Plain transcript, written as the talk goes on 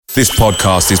This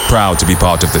podcast is proud to be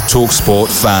part of the TalkSport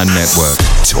Fan Network.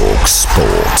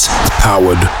 TalkSport.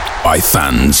 Powered by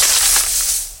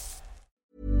fans.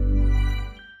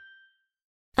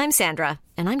 I'm Sandra,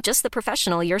 and I'm just the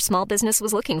professional your small business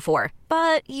was looking for.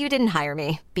 But you didn't hire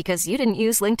me because you didn't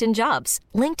use LinkedIn Jobs.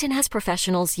 LinkedIn has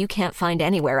professionals you can't find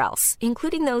anywhere else,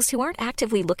 including those who aren't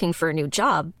actively looking for a new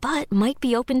job, but might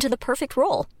be open to the perfect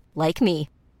role, like me.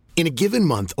 In a given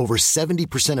month, over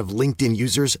 70% of LinkedIn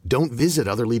users don't visit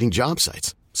other leading job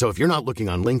sites. So if you're not looking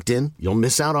on LinkedIn, you'll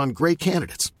miss out on great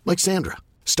candidates like Sandra.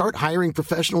 Start hiring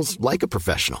professionals like a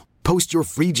professional. Post your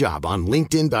free job on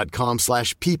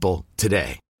linkedin.com/people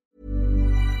today.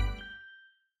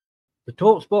 The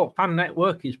TalkSport Fan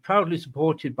Network is proudly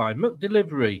supported by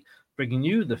McDelivery, bringing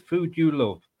you the food you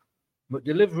love.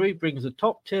 McDelivery brings a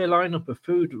top-tier lineup of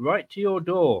food right to your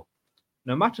door.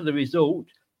 No matter the result,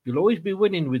 you'll always be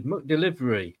winning with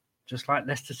McDelivery, just like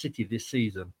Leicester City this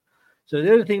season. So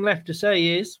the only thing left to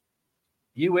say is,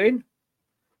 you win.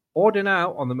 Order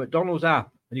now on the McDonald's app,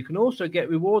 and you can also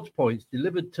get rewards points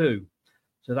delivered too.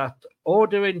 So that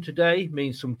ordering today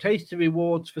means some tasty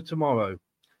rewards for tomorrow.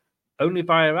 Only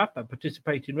via app at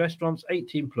participating restaurants,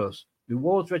 18+.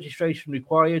 Rewards registration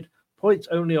required. Points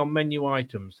only on menu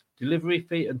items. Delivery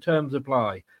fee and terms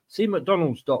apply. See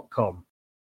mcdonalds.com.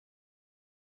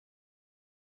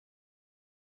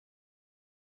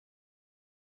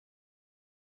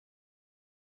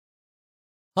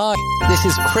 Hi, this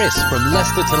is Chris from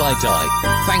Leicester Till I Die.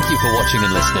 Thank you for watching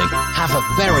and listening. Have a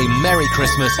very Merry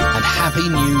Christmas and Happy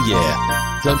New Year.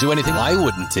 Don't do anything I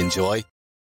wouldn't enjoy.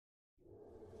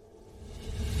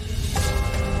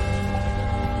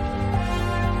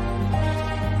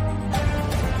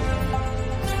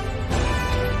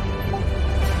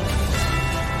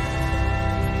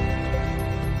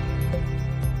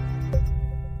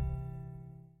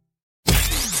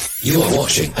 You are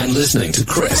watching and listening to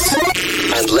Chris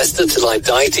and Leicester Till I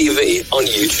Die TV on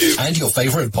YouTube and your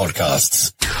favourite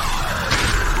podcasts.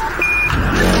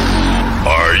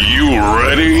 Are you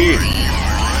ready?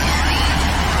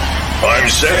 I'm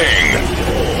saying,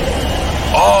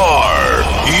 are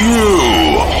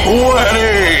you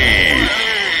ready?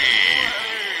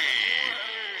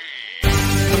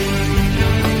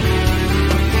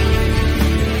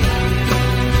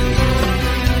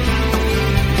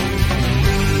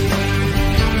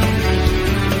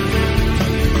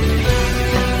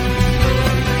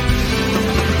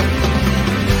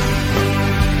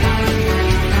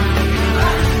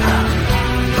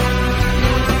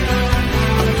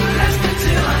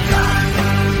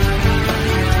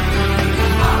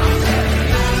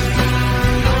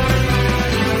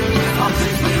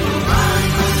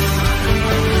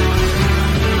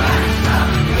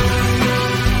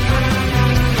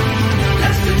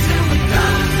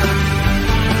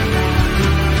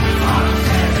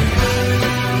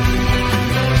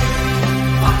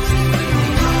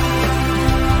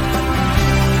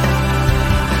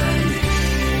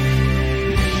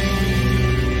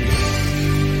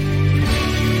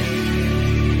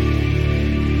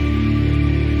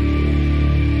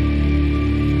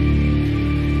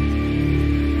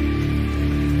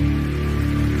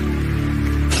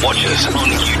 Watch us on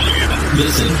YouTube.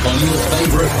 Listen on your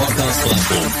favourite podcast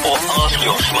platform. Or ask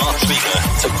your smart speaker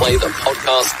to play the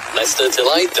podcast Leicester Till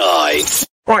I Die.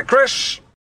 Right, Chris.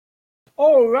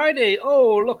 Alrighty.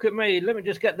 Oh, look at me. Let me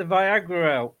just get the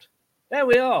Viagra out. There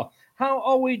we are. How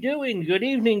are we doing? Good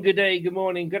evening, good day, good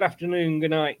morning, good afternoon, good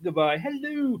night, goodbye.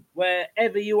 Hello,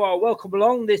 wherever you are. Welcome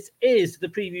along. This is the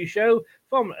preview show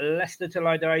from Leicester Till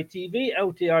I Die TV,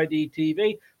 LTID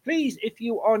TV. Please, if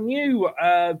you are new,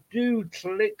 do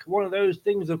click one of those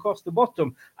things across the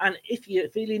bottom. And if you're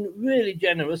feeling really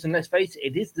generous, and let's face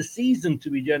it, it is the season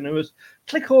to be generous,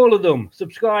 click all of them.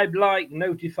 Subscribe, like,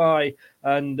 notify,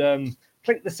 and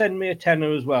click the send me a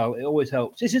tenner as well. It always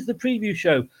helps. This is the preview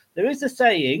show. There is a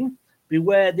saying,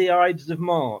 beware the Ides of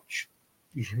March.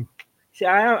 See,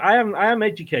 I am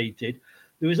educated.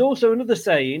 There is also another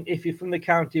saying, if you're from the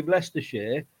county of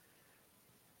Leicestershire,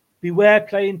 beware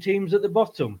playing teams at the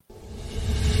bottom.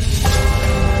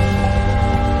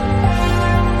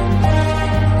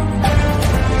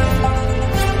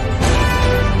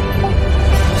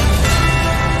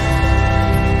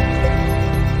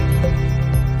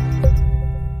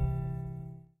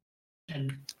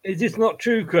 Is this not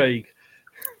true, Craig?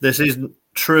 This is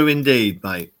true indeed,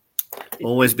 mate.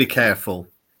 Always be careful.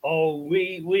 Oh,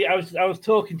 I was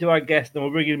talking to our guest, and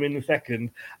we'll bring him in a second.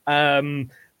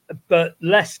 But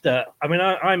Leicester, I mean,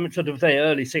 I'm sort of say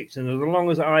early 60s, and as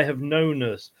long as I have known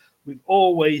us, we've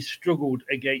always struggled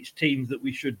against teams that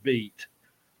we should beat.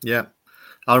 Yeah.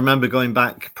 I remember going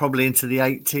back probably into the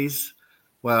 80s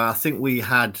Well, I think we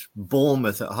had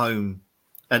Bournemouth at home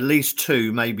at least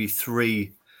 2, maybe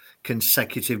 3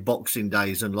 consecutive Boxing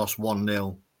Days and lost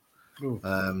 1-0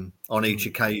 on each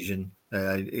occasion.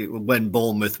 When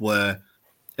Bournemouth were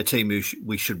a team who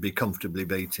we should be comfortably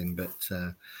beating. But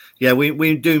yeah,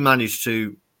 we do manage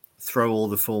to throw all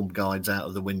the form guides out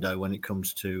of the window when it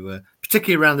comes to,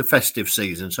 particularly around the festive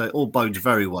season. So it all bodes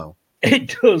very well.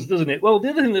 It does, doesn't it? Well, the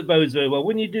other thing that bodes very well,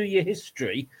 when you do your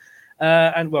history,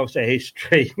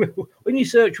 history, when you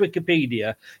search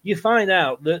Wikipedia, you find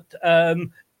out that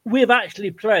we've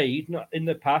actually played in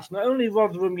the past, not only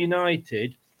Rotherham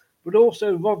United, but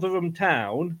also Rotherham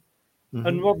Town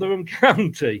and Rotherham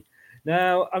County.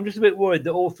 Now, I'm just a bit worried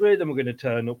that all 3 of them are going to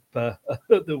turn up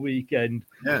at the weekend.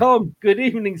 Yeah. Tom, good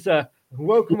evening, sir.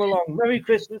 Welcome along. Merry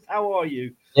Christmas. How are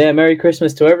you? Yeah, Merry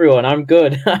Christmas to everyone. I'm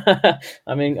good.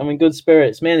 I'm in good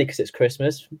spirits, mainly because it's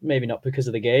Christmas. Maybe not because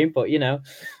of the game, but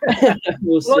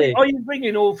we'll see. Are you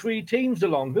bringing all 3 teams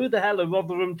along? Who the hell are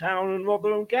Rotherham Town and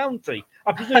Rotherham County?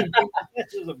 I presume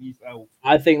betters of yourself.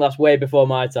 I think that's way before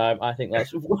my time. I think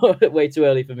that's way too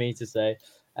early for me to say.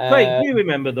 Craig, do you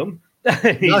remember them?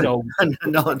 No,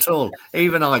 not at all.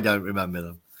 Even I don't remember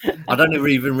them. I don't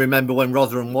even remember when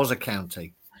Rotherham was a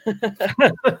county. Well,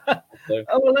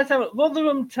 let's have it.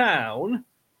 Rotherham Town.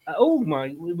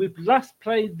 We've last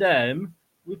played them.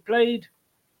 We played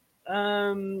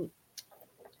 8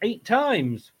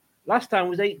 times. Last time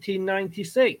was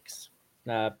 1896.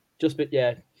 Just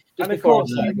and of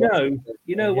course,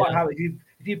 you know what happens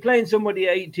if you're playing somebody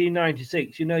at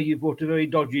 1896. You've bought a very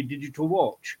dodgy digital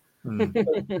watch. Boom,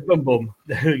 boom.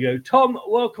 There we go. Tom,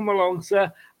 welcome along,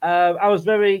 sir. I was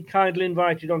very kindly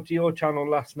invited onto your channel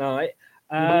last night.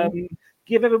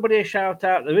 Give everybody a shout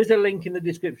out. There is a link in the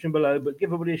description below, but give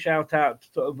everybody a shout out to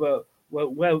sort of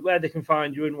where they can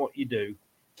find you and what you do.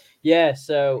 Yeah,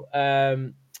 so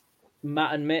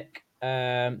Matt and Mick,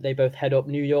 they both head up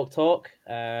New York Talk.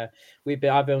 I've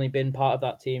only been part of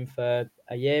that team for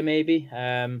a year, maybe.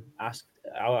 I'm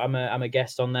a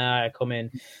guest on there. I come in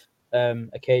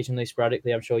occasionally,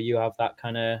 sporadically. I'm sure you have that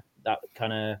kind of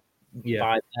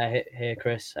vibe there here,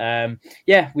 Chris.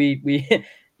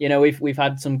 We've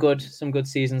had some good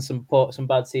seasons, some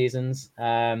bad seasons.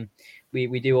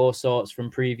 We do all sorts, from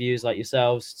previews like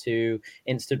yourselves to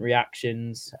instant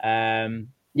reactions.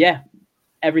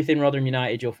 Everything Rotherham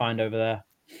United you'll find over there.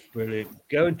 Brilliant.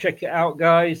 Go and check it out,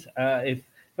 guys. If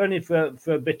only for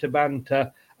a bit of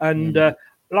banter. And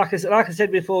like I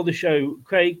said before the show,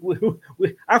 Craig, we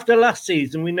after last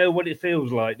season, we know what it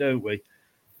feels like, don't we?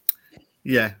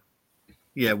 Yeah,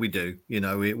 we do. We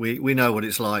know what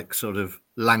it's like, sort of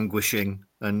languishing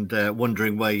and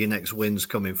wondering where your next win's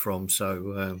coming from.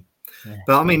 So,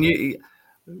 but I mean,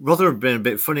 Rotherham have been a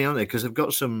bit funny, aren't they? Because they've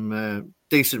got some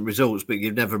decent results, but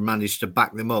you've never managed to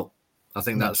back them up. I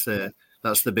think that's the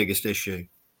biggest issue.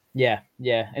 Yeah,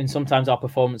 and sometimes our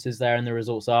performances there and the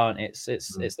results aren't. It's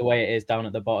the way it is down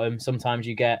at the bottom. Sometimes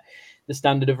you get the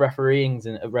standard of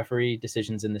referee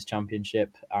decisions in this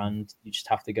championship, and you just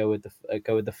have to go with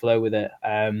the flow with it.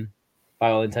 By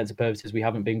all intents and purposes, we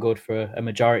haven't been good for a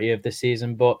majority of this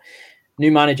season, but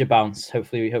new manager bounce.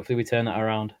 Hopefully we turn that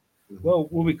around. Well,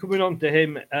 we'll be coming on to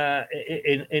him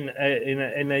in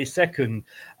a second.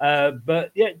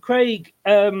 But yeah, Craig,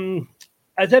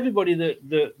 as everybody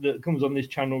that comes on this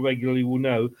channel regularly will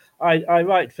know, I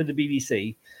write for the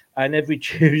BBC, and every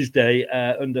Tuesday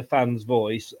under Fans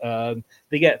Voice,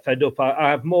 they get fed up. I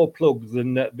have more plugs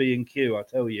than B&Q, I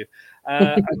tell you.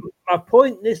 My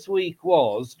point this week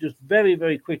was, just very,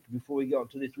 very quickly before we get on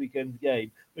to this weekend's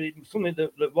game, but it's something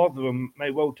that Rotherham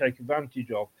may well take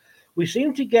advantage of. We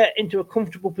seem to get into a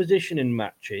comfortable position in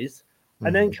matches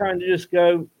and then kind of just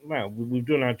go, well, we've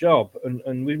done our job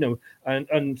and we know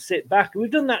and sit back.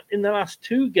 We've done that in the last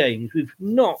 2 games. We've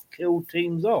not killed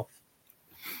teams off.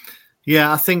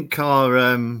 Yeah, I think our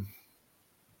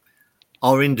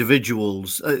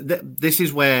individuals. This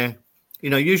is where,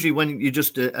 usually when you're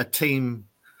just a team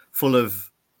full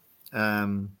of,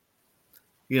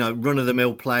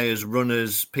 run-of-the-mill players,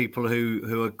 runners, people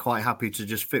who are quite happy to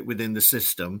just fit within the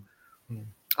system.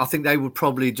 I think they would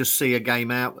probably just see a game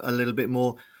out a little bit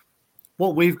more.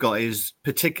 What we've got is,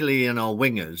 particularly in our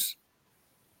wingers,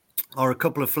 are a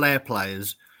couple of flair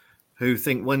players who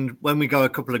think when we go a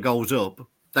couple of goals up,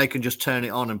 they can just turn it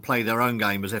on and play their own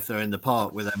game as if they're in the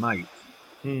park with their mates.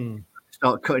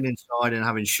 Start cutting inside and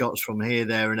having shots from here,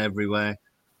 there, and everywhere.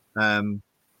 But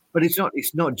it's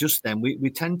not just them. We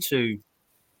tend to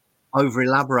over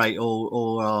elaborate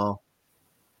or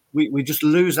we just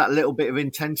lose that little bit of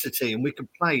intensity, and we could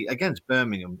play against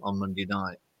Birmingham on Monday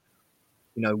night.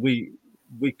 We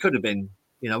could have been,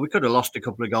 we could have lost a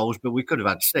couple of goals, but we could have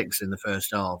had 6 in the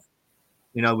first half.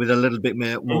 with a little bit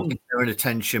more care and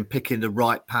attention, picking the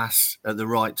right pass at the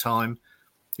right time.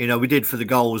 We did for the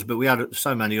goals, but we had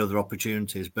so many other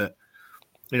opportunities. But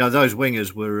those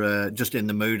wingers were just in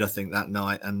the mood, I think, that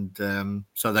night, and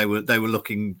so they were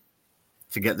looking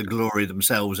to get the glory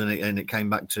themselves, and it came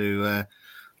back to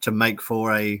make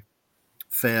for a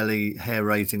fairly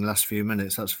hair-raising last few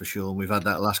minutes. That's for sure. And we've had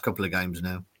that last couple of games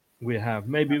now. We have.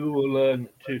 Maybe we will learn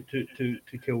to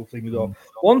kill things off.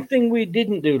 One thing we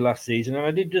didn't do last season, and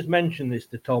I did just mention this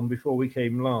to Tom before we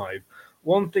came live.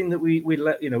 One thing that we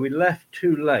left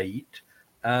too late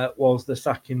was the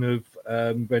sacking of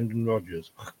Brendan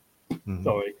Rodgers.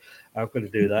 Sorry, I've got to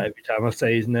do that every time I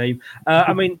say his name.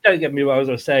 I mean, don't get me wrong. As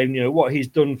I was saying, what he's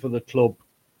done for the club,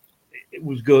 it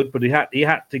was good, but he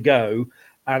had to go.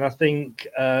 And I think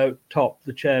Top,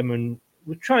 the chairman,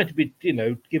 was trying to be,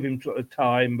 give him sort of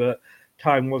time, but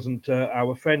time wasn't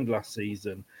our friend last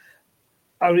season.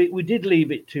 We did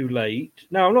leave it too late.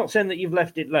 Now, I'm not saying that you've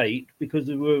left it late, because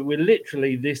we're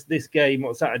literally this game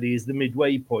on Saturday is the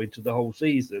midway point of the whole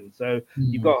season. So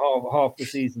you've got half the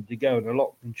season to go, and a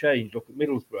lot can change. Look at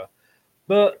Middlesbrough.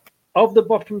 But of the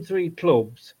bottom three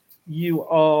clubs, you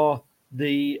are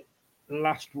the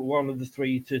last one of the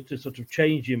three to sort of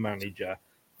change your manager.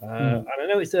 And I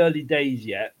know it's early days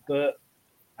yet, but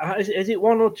is it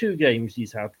 1 or 2 games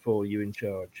he's had for you in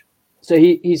charge? So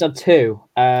he's had 2,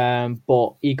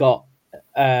 but he got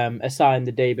assigned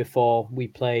the day before we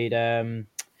played.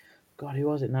 God, who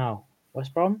was it now?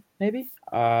 West Brom, maybe?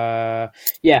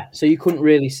 Yeah, so you couldn't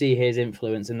really see his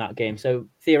influence in that game. So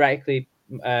theoretically,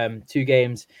 2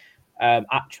 games.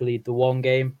 Actually, the 1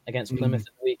 game against Plymouth at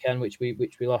the weekend, which we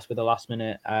lost with a last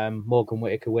minute Morgan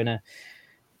Whittaker winner.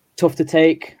 Tough to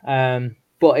take,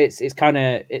 but it's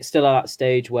still at that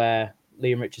stage where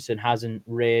Liam Richardson hasn't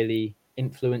really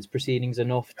influenced proceedings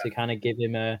enough to kind of give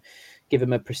him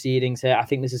a proceedings here. I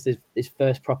think this is his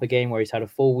first proper game where he's had a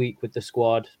full week with the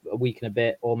squad, a week and a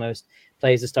bit almost.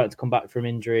 Players are starting to come back from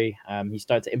injury. He's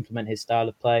started to implement his style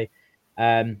of play,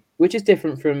 which is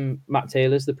different from Matt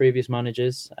Taylor's, the previous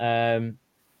managers.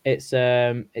 It's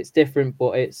different,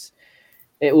 but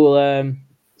it will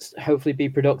hopefully be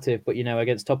productive. But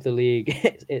against top of the league,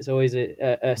 it's always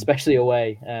especially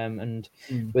away, and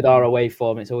with our away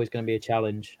form, it's always going to be a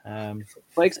challenge.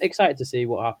 But excited to see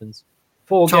what happens.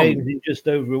 4 games in just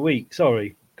over a week.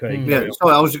 Sorry, Craig. Yeah,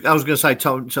 sorry, I was going to say,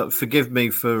 Tom, forgive me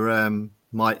for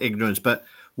my ignorance, but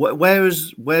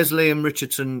where's Liam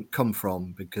Richardson come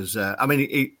from? Because I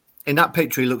mean, in that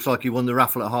picture, he looks like he won the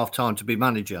raffle at half time to be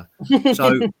manager.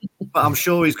 So, but I'm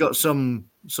sure he's got some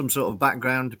sort of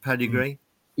background pedigree.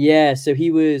 Yeah, so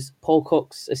he was Paul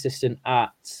Cook's assistant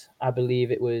at, I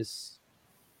believe it was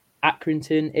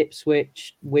Accrington,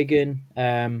 Ipswich, Wigan,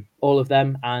 all of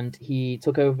them. And he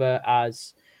took over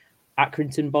as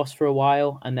Accrington boss for a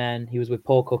while. And then he was with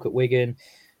Paul Cook at Wigan.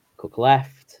 Cook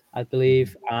left, I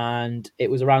believe. And it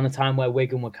was around the time where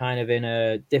Wigan were kind of in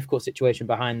a difficult situation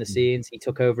behind the scenes. He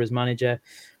took over as manager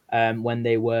when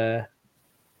they were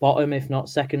bottom, if not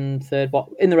second, third,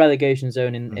 in the relegation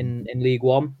zone in League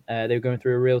One. They were going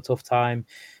through a real tough time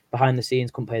behind the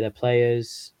scenes, couldn't pay their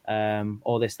players,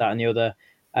 all this, that, and the other.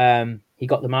 He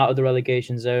got them out of the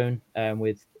relegation zone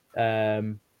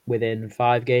within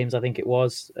 5 games, I think it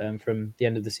was, from the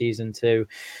end of the season to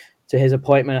his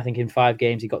appointment. I think in 5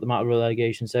 games he got them out of the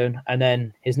relegation zone. And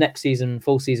then his next season,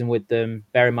 full season with them,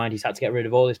 bear in mind he's had to get rid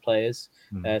of all his players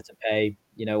to pay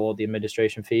all the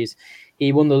administration fees.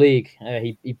 He won the league.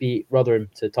 He beat Rotherham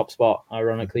to top spot.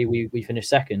 Ironically, we finished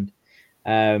second.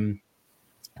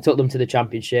 Took them to the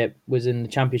championship. Was in the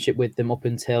championship with them up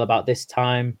until about this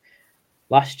time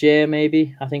last year,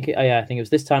 maybe. I think it was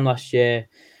this time last year.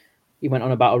 He went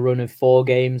on about a run of 4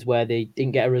 games where they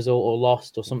didn't get a result or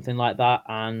lost or something like that.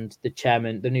 And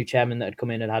the new chairman that had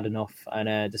come in had enough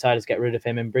and decided to get rid of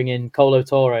him and bring in Colo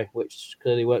Torre, which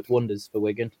clearly worked wonders for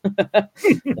Wigan.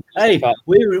 Hey,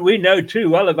 we know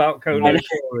too well about Colo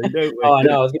Torre, don't we? Oh, I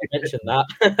know. I was going to mention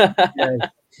that.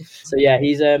 Yes. So yeah,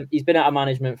 he's been out of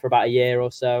management for about a year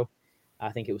or so.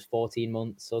 I think it was 14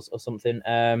 months or something.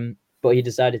 But he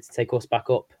decided to take us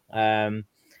back up.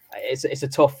 It's a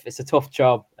tough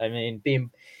job. I mean,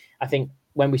 I think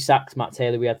when we sacked Matt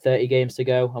Taylor, we had 30 games to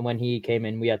go, and when he came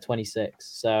in, we had 26.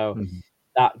 So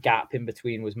that gap in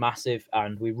between was massive,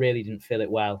 and we really didn't feel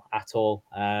it well at all.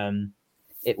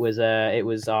 It was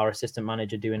our assistant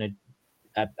manager doing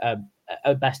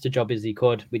a best job as he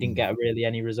could. We didn't get really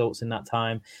any results in that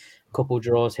time. A couple of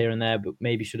draws here and there, but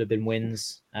maybe should have been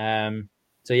wins.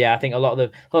 So yeah, I think a lot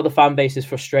of the fan base is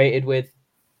frustrated with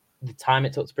the time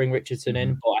it took to bring Richardson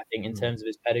in, but I think in terms of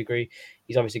his pedigree,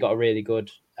 he's obviously got a really good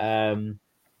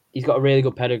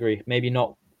pedigree. Maybe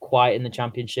not quite in the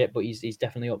Championship, but he's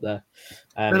definitely up there.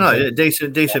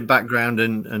 Decent background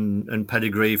and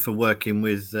pedigree for working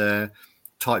with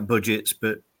tight budgets,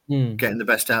 but getting the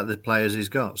best out of the players he's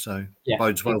got. So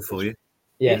bodes well for you.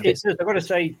 Yeah, I've got to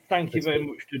say thank you very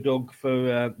much to Doug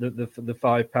for the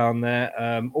 £5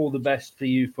 there. All the best for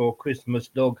you for Christmas,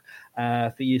 Doug.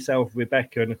 For yourself,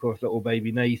 Rebecca, and of course little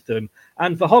baby Nathan,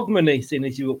 and for Hogmanay, seeing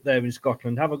as you're up there in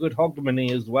Scotland, have a good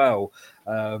Hogmanay as well.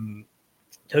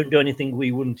 Don't do anything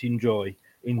we wouldn't enjoy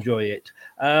it.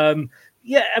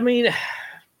 I mean,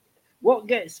 what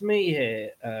gets me here,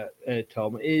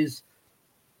 Tom, is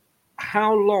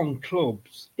how long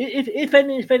clubs, if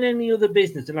any other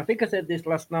business, and I think I said this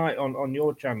last night on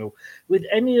your channel, with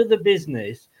any other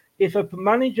business, if a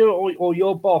manager or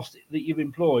your boss that you've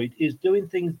employed is doing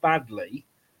things badly,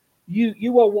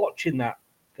 you are watching that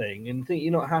thing and think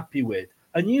you're not happy with,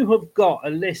 and you have got a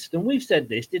list, and we've said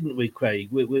this, didn't we, Craig,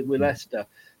 with Leicester?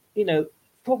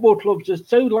 Football clubs are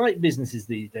so like businesses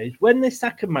these days. When they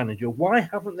sack a manager, why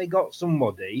haven't they got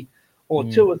somebody or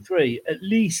two or three at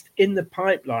least in the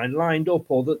pipeline lined up,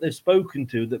 or that they've spoken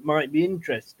to that might be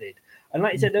interested? And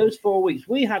like you said, those 4 weeks,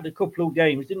 we had a couple of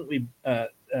games, didn't we,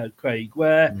 Craig,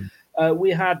 where we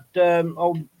had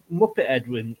old Muppet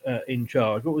Edwin in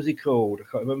charge. What was he called?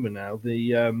 I can't remember now.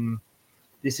 The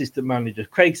assistant manager,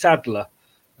 Craig Sadler.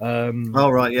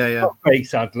 Right, yeah. Not Craig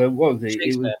Sadler, what was he?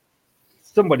 It was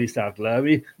somebody Sadler. I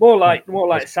mean, more like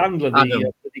Sandler,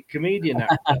 the comedian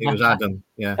actor. It was Adam.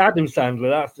 Yeah, Adam Sandler.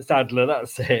 That's the Sadler.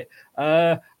 That's it.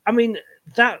 I mean,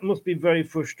 that must be very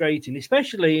frustrating,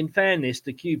 especially in fairness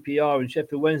to QPR and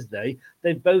Sheffield Wednesday.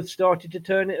 They've both started to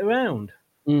turn it around.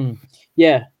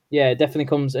 Yeah, it definitely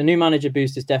comes. A new manager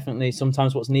boost is definitely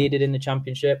sometimes what's needed in the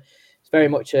Championship. It's very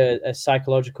much a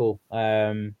psychological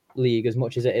league as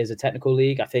much as it is a technical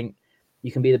league. I think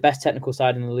you can be the best technical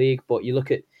side in the league, but you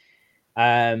look at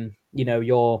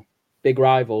your big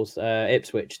rivals,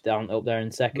 Ipswich down up there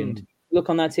in second. Look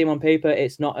on that team on paper,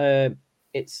 it's not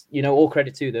it's all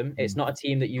credit to them. It's not a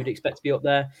team that you'd expect to be up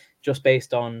there just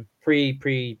based on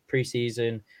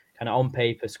pre-season kind of on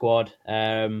paper squad,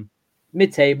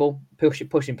 mid-table,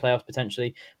 pushing playoffs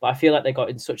potentially. But I feel like they got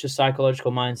in such a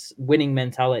psychological winning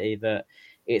mentality that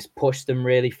it's pushed them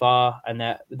really far, and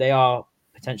that they are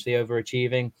potentially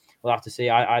overachieving. We'll have to see.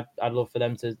 I'd love for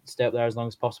them to stay up there as long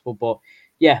as possible. But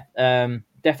yeah,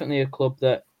 definitely a club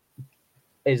that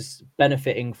is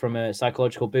benefiting from a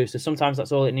psychological boost. So sometimes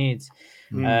that's all it needs.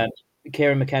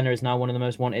 Kieran McKenna is now one of the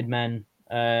most wanted men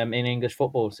in English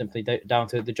football, simply down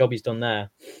to the job he's done there.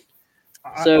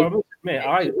 So I must admit,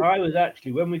 I was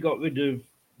actually, when we got rid of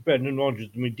Brendan Rodgers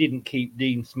and we didn't keep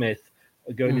Dean Smith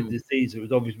going into the season, it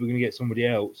was obvious we were going to get somebody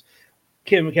else.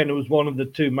 Kieran McKenna was one of the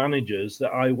two managers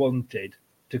that I wanted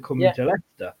to come into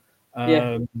Leicester.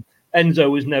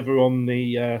 Enzo was never on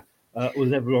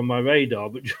my radar,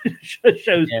 but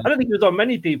shows. I don't think he was on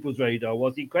many people's radar,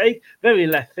 was he, Craig? Very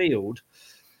left field.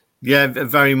 Yeah,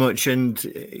 very much. And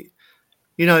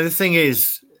the thing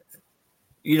is,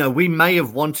 we may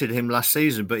have wanted him last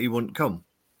season, but he wouldn't come.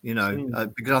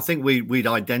 Because I think we'd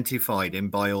identified him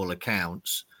by all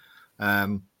accounts,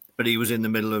 but he was in the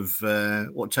middle of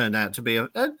what turned out to be a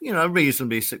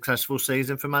reasonably successful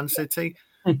season for Man City.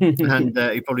 And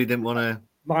he probably didn't want to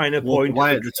minor walk point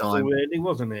away at the time, really,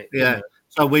 wasn't it? Yeah.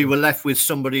 So we were left with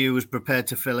somebody who was prepared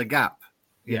to fill a gap.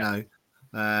 You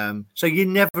know, so you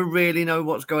never really know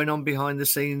what's going on behind the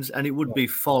scenes, and it would be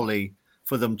folly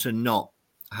for them to not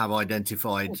have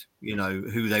identified,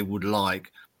 who they would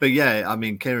like. But yeah, I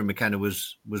mean, Kieran McKenna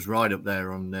was right up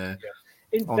there on the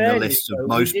list of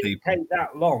most people. Didn't take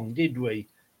that long, did we,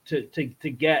 to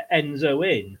get Enzo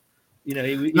in?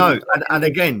 And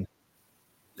again.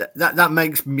 That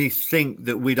makes me think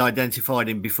that we'd identified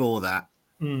him before that,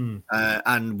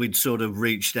 and we'd sort of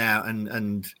reached out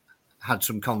and had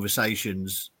some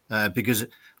conversations because,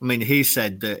 I mean, he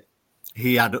said that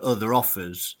he had other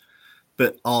offers,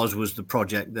 but ours was the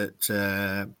project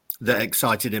that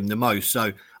excited him the most.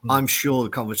 So I'm sure the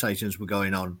conversations were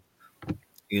going on,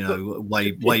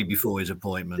 way before his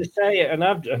appointment. To say it, and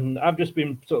I've just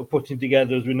been sort of putting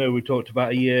together, as we know, we talked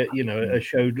about a year, a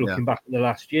show looking back at the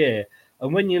last year.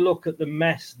 And when you look at the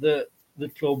mess that the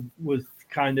club was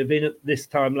kind of in at this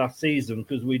time last season,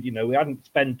 because we hadn't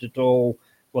spent at all.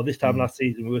 Well, this time last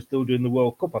season we were still doing the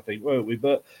World Cup, I think, weren't we?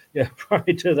 But prior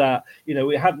to that,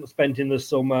 we hadn't spent in the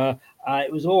summer.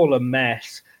 It was all a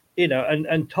mess,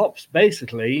 and Top's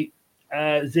basically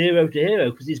 0 to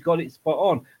hero because he's got it spot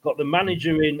on. Got the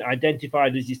manager in,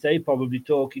 identified, as you say, probably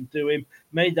talking to him,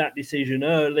 made that decision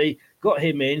early, got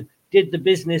him in, did the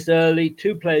business early.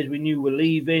 2 players we knew were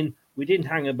leaving. We didn't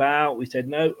hang about. We said,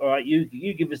 no, all right,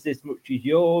 you give us this much is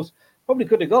yours. Probably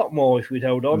could have got more if we'd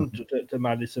held on to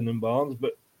Maddison and Barnes,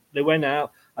 but they went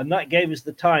out, and that gave us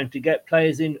the time to get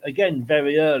players in again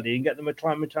very early and get them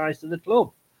acclimatised to the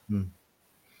club.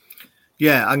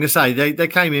 Yeah, I'm going to say they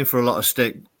came in for a lot of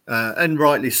stick, and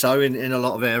rightly so in a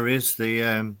lot of areas.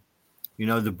 The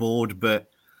the board, but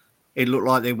it looked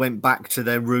like they went back to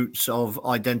their roots of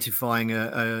identifying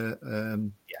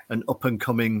an up and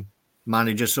coming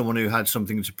manager, someone who had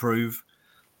something to prove.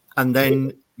 And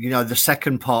then the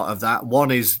second part of that, one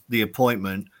is the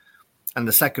appointment, and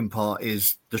the second part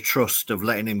is the trust of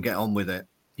letting him get on with it,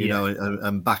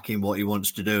 and backing what he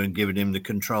wants to do and giving him the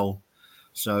control.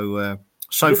 So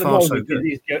so far so good.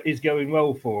 It's going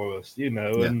well for us, and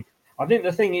I think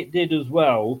the thing it did as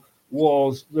well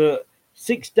was that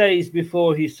 6 days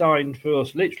before he signed for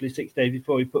us, literally 6 days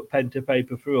before he put pen to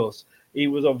paper for us, he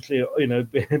was obviously,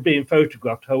 being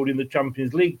photographed holding the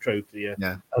Champions League trophy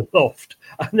aloft.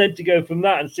 And then to go from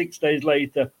that and 6 days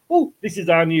later, this is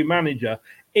our new manager.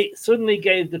 It suddenly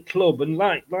gave the club, and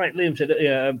like Tom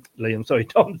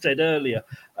said earlier,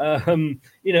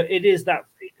 it is that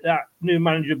new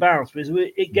manager bounce.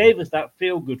 It gave us that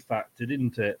feel-good factor,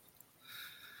 didn't it?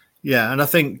 Yeah, and I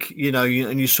think,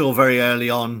 and you saw very early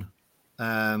on,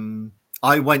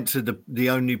 I went to the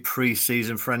only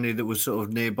pre-season friendly that was sort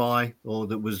of nearby or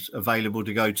that was available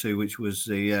to go to, which was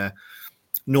the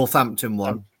Northampton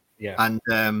one. And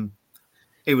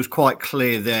it was quite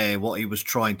clear there what he was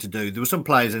trying to do. There were some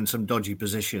players in some dodgy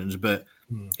positions, but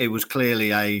it was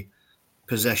clearly a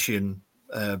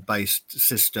possession-based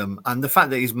system. And the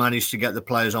fact that he's managed to get the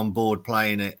players on board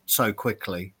playing it so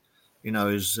quickly,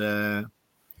 has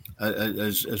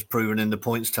proven in the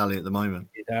points tally at the moment.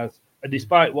 It has. And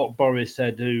despite what Boris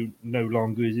said, who no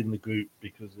longer is in the group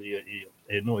because he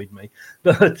annoyed me.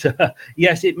 But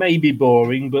yes, it may be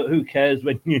boring, but who cares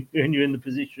when you're in the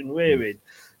position we're in?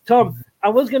 Tom, I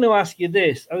was going to ask you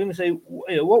this. I'm going to say,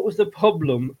 what was the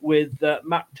problem with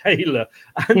Matt Taylor?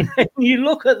 And then you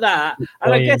look at that,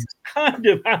 and I guess it kind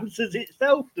of answers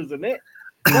itself, doesn't it?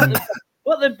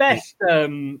 What the best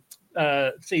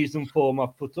season form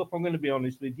I've put up, I'm going to be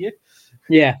honest with you.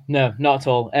 Yeah, no, not at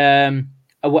all.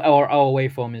 Our away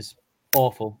form is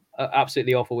awful,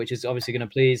 absolutely awful, which is obviously going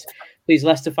to please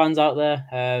Leicester fans out there.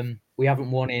 We haven't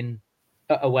won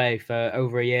away for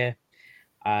over a year.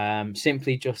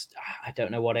 Simply just, I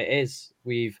don't know what it is.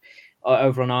 We've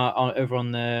over on our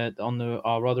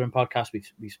Rotherham podcast,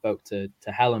 we spoke to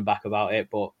Helen back about it,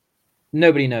 but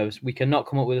nobody knows. We cannot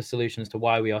come up with a solution as to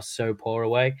why we are so poor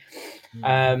away.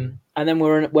 And then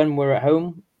when we're at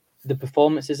home, the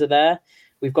performances are there.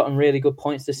 We've gotten really good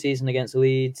points this season against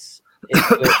Leeds.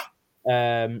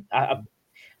 I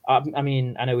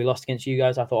mean, I know we lost against you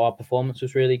guys. I thought our performance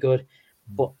was really good.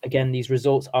 But again, these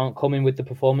results aren't coming with the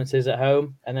performances at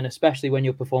home. And then especially when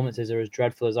your performances are as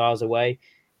dreadful as ours away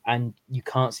and you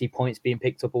can't see points being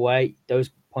picked up away,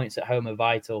 those points at home are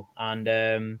vital. And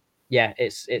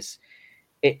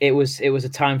it was a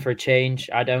time for a change.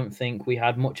 I don't think we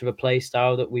had much of a play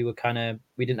style that we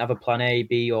didn't have a plan A,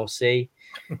 B or C.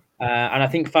 And I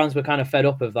think fans were kind of fed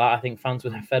up of that. I think fans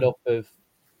were fed up of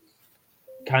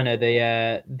kind of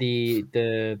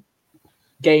the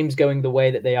games going the way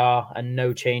that they are and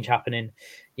no change happening.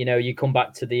 You come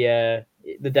back to the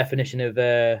definition of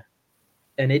an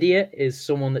idiot is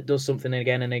someone that does something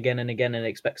again and again and again and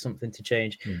expects something to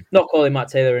change. Not calling Matt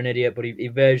Taylor an idiot, but he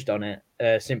verged on it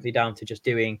simply down to just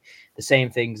doing the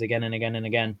same things again and again and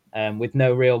again with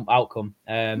no real outcome.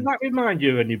 Does that remind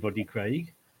you of anybody,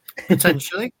 Craig?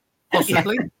 Potentially.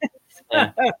 Possibly.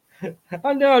 I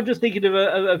know. I'm just thinking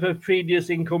of a previous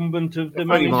incumbent of the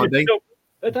manager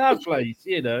at our place.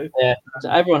 Yeah,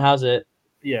 everyone has it.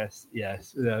 Yes,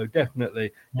 no,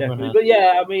 definitely. But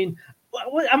yeah, I mean,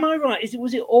 am I right?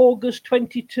 Was it August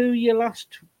 22 your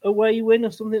last away win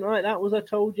or something like that? Was I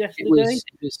told yesterday?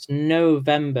 It was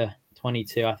November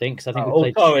 22, I think. Because I think we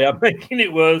played. Sorry, I'm making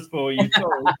it worse for you.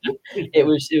 It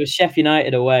was Sheffield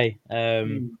United away,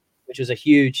 which was a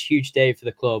huge day for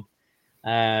the club.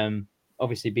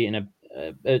 Obviously beating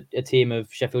a team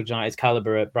of Sheffield United's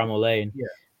caliber at Bramall Lane.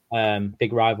 Yeah.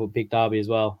 Big rival, big derby as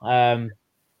well.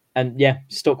 And yeah,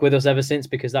 stuck with us ever since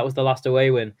because that was the last away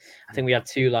win. I think we had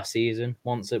two last season.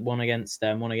 One against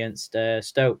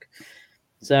Stoke.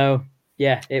 So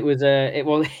yeah,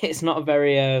 it's not a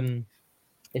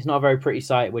very pretty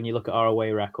sight when you look at our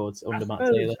away records under Matt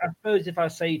Taylor. I suppose if I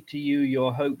say to you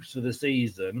your hopes for the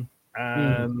season,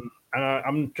 and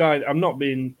I'm not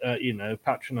being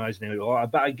patronising anymore,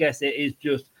 but I guess it is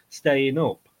just staying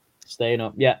up.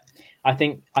 Yeah. I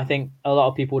think a lot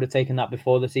of people would have taken that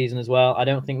before the season as well. I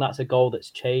don't think that's a goal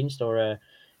that's changed or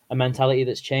a mentality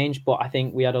that's changed, but I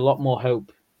think we had a lot more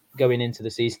hope going into the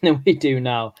season than we do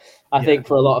now. I think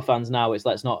for a lot of fans now, it's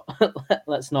let's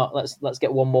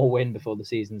get one more win before the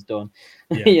season's done.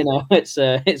 Yeah.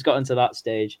 It's gotten to that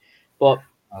stage, but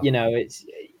it's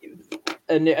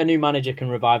a new manager can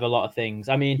revive a lot of things.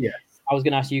 I mean, I was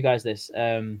going to ask you guys this.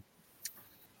 Liam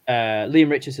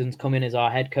Richardson's come in as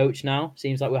our head coach now.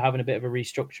 Seems like we're having a bit of a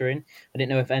restructuring. I didn't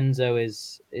know if Enzo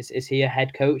is he a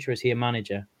head coach or is he a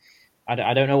manager?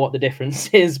 I don't know what the difference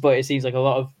is, but it seems like a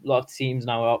lot of teams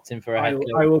now are opting for a head coach.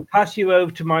 I will pass you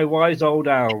over to my wise old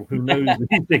owl who knows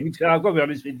these things. I've got to be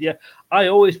honest with you. I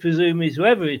always presume it's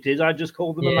whoever it is. I just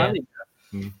call them a manager.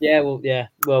 Yeah,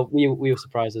 well, we were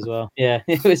surprised as well. Yeah,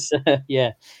 it was.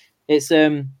 It's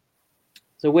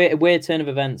So a weird turn of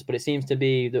events, but it seems to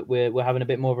be that we're having a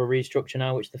bit more of a restructure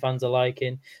now, which the fans are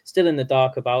liking. Still in the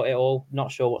dark about it all,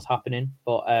 not sure what's happening,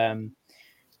 but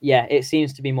it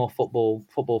seems to be more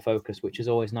football focused, which is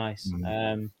always nice.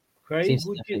 Craig,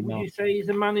 would you say he's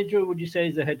a manager or would you say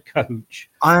he's a head coach?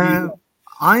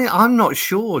 I'm not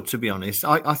sure, to be honest.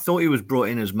 I thought he was brought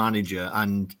in as manager,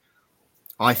 and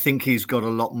I think he's got a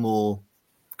lot more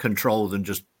control than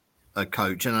just a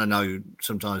coach. And I know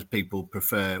sometimes people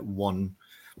prefer one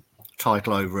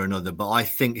title over another, but I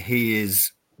think he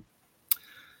is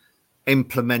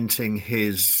implementing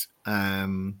his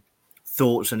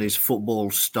thoughts and his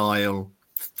football style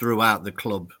throughout the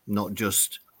club, not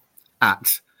just at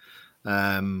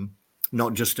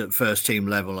first team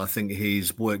level. I think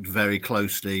he's worked very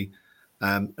closely,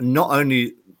 not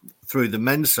only through the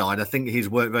men's side. I think he's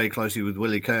worked very closely with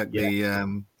Willie Kirk,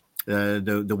 the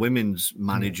women's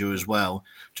manager as well,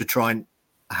 to try and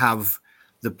have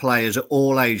the players at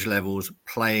all age levels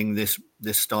playing this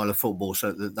style of football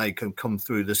so that they can come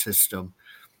through the system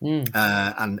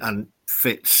and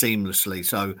fit seamlessly.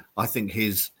 So I think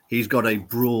he's got a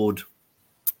broad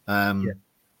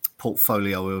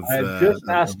portfolio of. I've just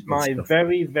asked my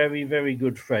very, very, very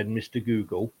good friend, Mr.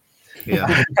 Google.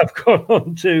 Yeah, I've gone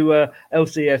on to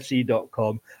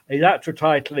lcfc.com. His actual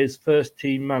title is first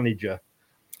team manager.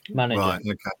 Right.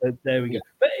 Okay. There we go.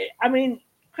 But I mean,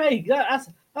 Craig, that's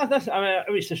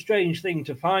it's a strange thing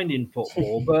to find in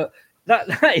football, but that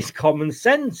is common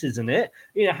sense, isn't it?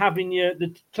 Having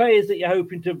the players that you're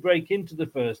hoping to break into the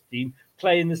first team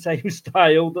playing the same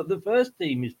style that the first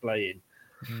team is playing.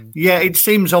 Yeah, it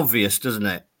seems obvious, doesn't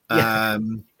it? Yeah.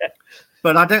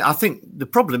 But I think the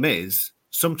problem is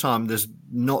sometimes there's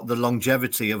not the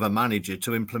longevity of a manager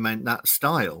to implement that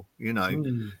style.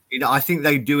 I think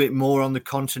they do it more on the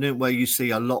continent where you see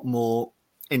a lot more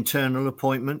internal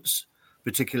appointments,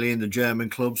 particularly in the German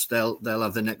clubs. They'll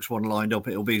have the next one lined up.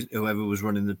 It'll be whoever was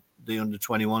running the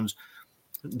under-21s.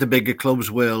 The bigger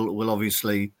clubs will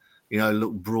obviously,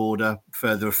 look broader,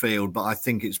 further afield. But I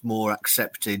think it's more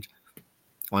accepted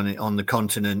on the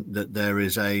continent that there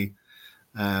is a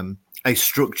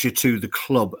structure to the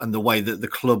club and the way that the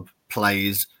club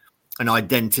plays, an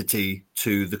identity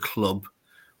to the club.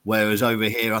 Whereas over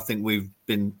here, I think we've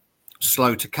been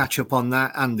slow to catch up on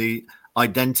that, and the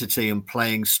identity and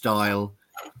playing style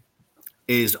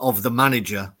is of the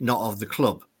manager, not of the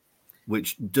club,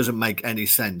 which doesn't make any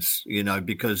sense,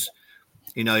 because,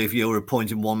 if you're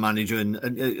appointing one manager and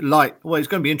it's going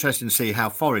to be interesting to see how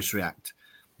Forest react.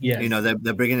 Yeah.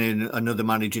 They're bringing in another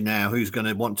manager now who's going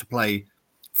to want to play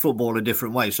football a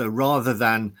different way. So rather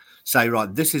than say,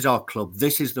 right, this is our club,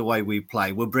 this is the way we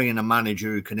play, we're bringing a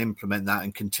manager who can implement that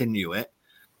and continue it,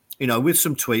 with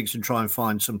some tweaks and try and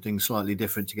find something slightly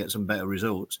different to get some better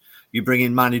results. You bring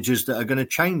in managers that are going to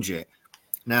change it.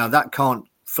 Now, that can't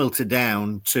filter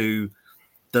down to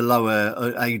the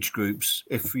lower age groups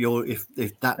if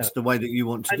that's the way that you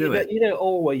want to do it. You don't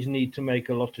always need to make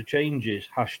a lot of changes,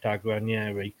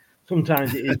 #Ranieri.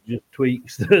 Sometimes it is just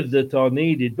tweaks that are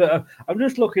needed. But I'm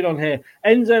just looking on here.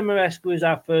 Enzo Maresca is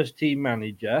our first team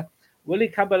manager. Willie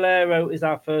Caballero is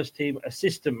our first team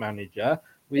assistant manager.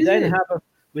 We then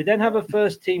have a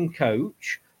first team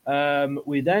coach.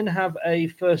 We then have a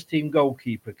first team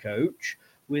goalkeeper coach.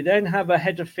 We then have a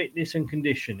head of fitness and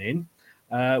conditioning.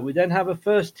 We then have a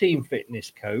first team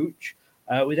fitness coach.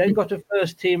 We then got a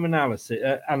first team analyst.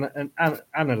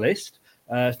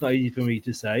 It's not easy for me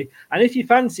to say. And if you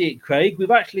fancy it, Craig,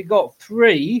 we've actually got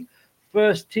 3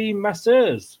 first team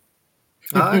masseurs.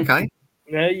 Oh, okay.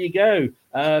 There you go.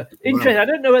 Interesting. I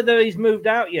don't know whether he's moved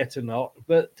out yet or not,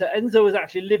 but Enzo was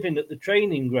actually living at the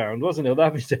training ground, wasn't he?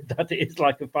 Having said that, it is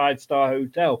like a 5-star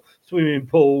hotel, swimming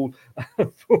pool,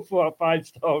 for a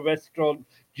 5-star restaurant,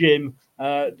 gym,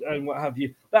 and what have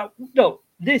you.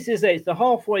 This is it. It's the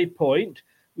halfway point.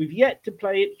 We've yet to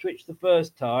play Ipswich the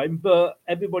first time, but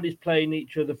everybody's playing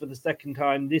each other for the second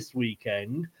time this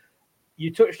weekend.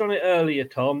 You touched on it earlier,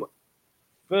 Tom.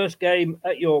 First game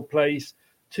at your place.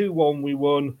 2-1 we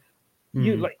won.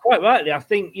 You like quite rightly, I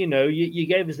think, you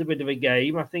gave us a bit of a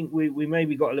game. I think we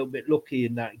maybe got a little bit lucky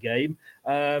in that game.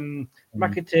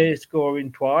 McAteer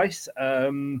scoring twice.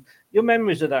 Your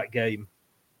memories of that game?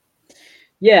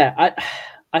 Yeah,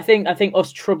 I think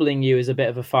us troubling you is a bit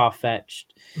of a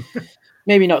far-fetched,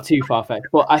 maybe not too far-fetched,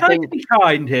 but I think to be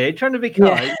kind here, trying to be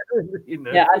kind.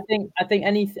 Yeah, I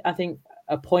think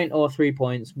a point or 3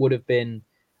 points would have been.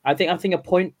 I think a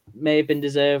point may have been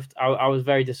deserved. I was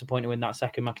very disappointed when that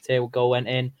second McAteer goal went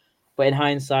in, but in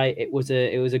hindsight, it was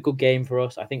a good game for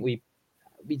us. I think we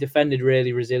defended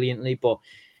really resiliently, but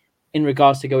in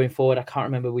regards to going forward, I can't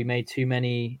remember we made too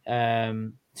many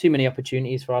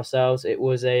opportunities for ourselves. It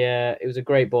was a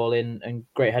great ball in and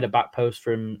great header back post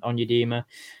from Onyedema.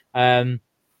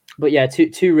 But yeah,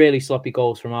 two really sloppy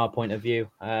goals from our point of view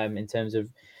in terms of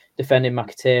defending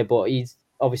McAteer, but he's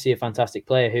obviously a fantastic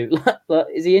player. Who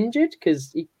is he injured?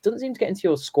 Because he doesn't seem to get into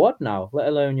your squad now, let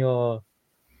alone your.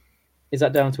 Is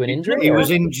that down to an injury? He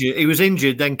was injured. He was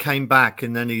injured, then came back,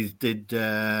 and then he did.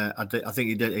 I think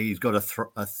he did. He's got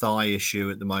a thigh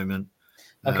issue at the moment.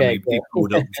 Okay, he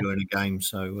pulled up during a game,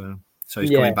 so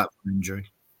he's coming back from injury.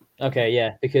 Okay,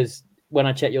 yeah, because when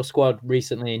I checked your squad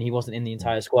recently and he wasn't in the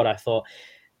entire squad, I thought,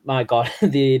 my God,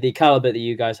 the caliber that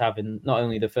you guys have in not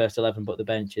only the first 11 but the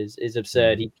bench is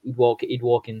absurd. He'd walk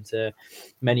into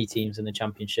many teams in the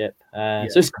Championship. So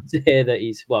it's good to hear that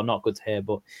he's not good to hear,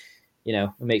 but it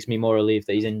makes me more relieved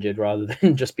that he's injured rather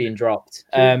than just being dropped.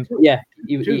 Two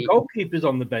goalkeepers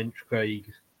on the bench,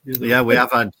 Craig. Yeah, we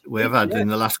have had in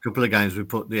the last couple of games. We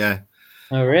put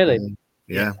Oh, really?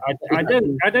 Yeah. I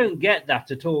don't get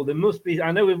that at all. There must be.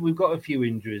 I know we've got a few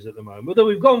injuries at the moment, although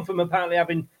we've gone from apparently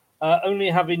only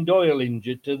having Doyle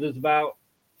injured to there's about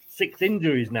 6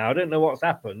 injuries now. I don't know what's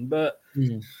happened, but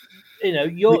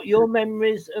your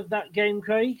memories of that game,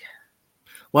 Craig.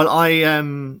 Well,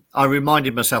 I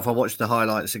reminded myself. I watched the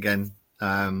highlights again,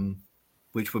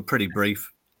 which were pretty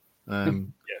brief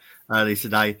early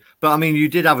today. But I mean, you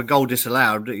did have a goal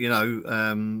disallowed. Which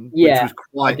was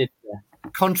quite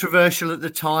controversial at the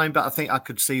time. But I think I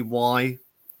could see why.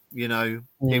 It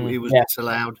was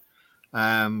disallowed.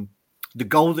 The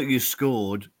goal that you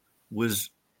scored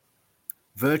was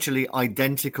virtually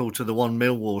identical to the one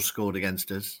Millwall scored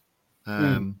against us.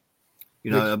 A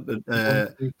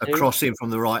crossing from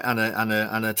the right and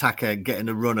an attacker getting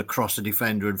a run across the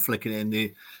defender and flicking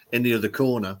it in the other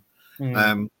corner.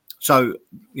 So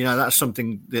that's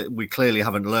something that we clearly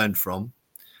haven't learned from.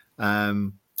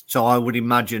 So I would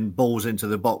imagine balls into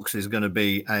the box is going to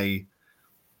be a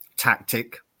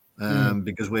tactic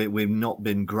because we've not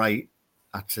been great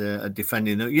at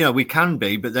defending. We can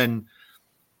be, but then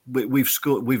we've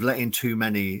scored. We've let in too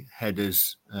many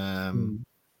headers, and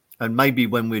maybe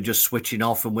when we're just switching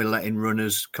off and we're letting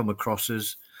runners come across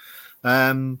us.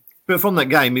 But from that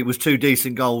game, it was 2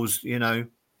 decent goals,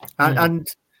 and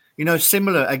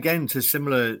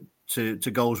similar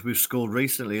to goals we've scored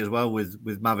recently as well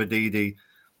with Mavididi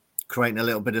creating a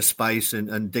little bit of space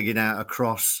and digging out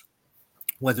across.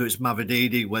 Whether it's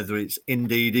Mavididi, whether it's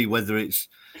Ndidi, whether it's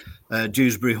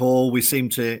Dewsbury Hall, we seem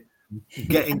to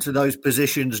get into those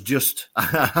positions just,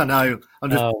 I know, I'm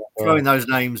just throwing those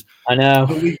names. I know.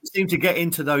 But we seem to get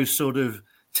into those sort of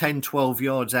 10, 12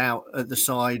 yards out at the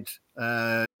side.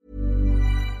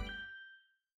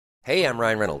 Hey, I'm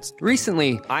Ryan Reynolds.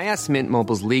 Recently, I asked Mint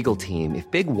Mobile's legal team if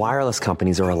big wireless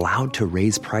companies are allowed to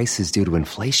raise prices due to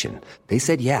inflation. They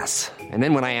said yes. And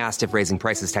then when I asked if raising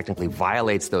prices technically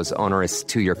violates those onerous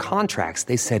 2-year contracts,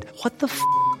 they said, "What the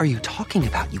are you talking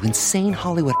about, you insane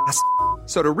Hollywood ass?"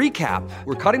 So to recap,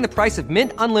 we're cutting the price of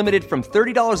Mint Unlimited from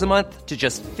 $30 a month to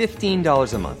just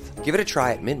 $15 a month. Give it a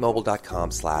try at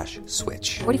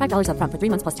mintmobile.com/switch. $45 up front for 3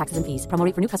 months plus taxes and fees. Promo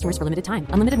rate for new customers for limited time.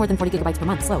 Unlimited more than 40 gigabytes per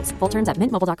month. Slows full terms at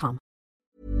mintmobile.com.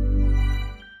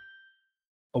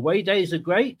 Away days are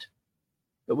great,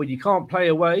 but when you can't play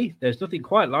away, there's nothing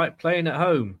quite like playing at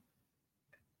home.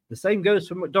 The same goes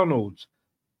for McDonald's.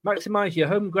 Maximise your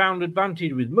home ground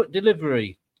advantage with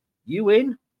McDelivery. You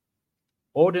in?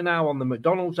 Order now on the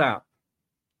McDonald's app.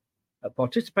 At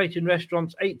participating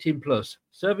restaurants, 18 plus.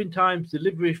 Serving times,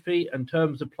 delivery fee and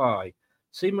terms apply.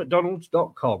 See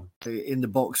mcdonalds.com. In the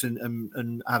box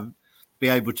and be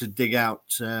able to dig out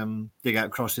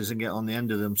crosses and get on the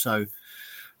end of them. So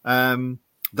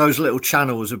those little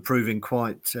channels are proving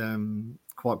quite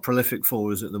prolific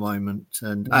for us at the moment.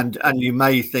 And you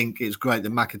may think it's great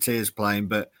that McAteer's playing,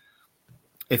 but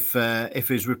if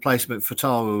his replacement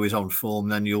Fatawu is on form,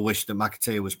 then you'll wish that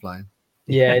McAteer was playing.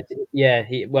 Yeah.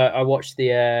 I watched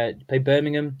the play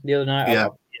Birmingham the other night. Yeah.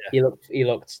 He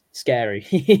looked scary.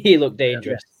 He looked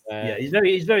dangerous. He's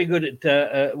very good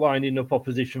at winding up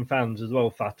opposition fans as well,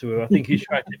 Fatu. I think he's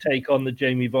trying to take on the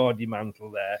Jamie Vardy mantle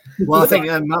there. Well, I think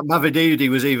Mavididi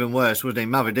was even worse, wasn't he?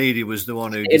 Mavididi was the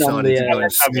one who decided to go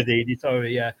and Mavididi,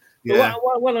 sorry, yeah. Yeah.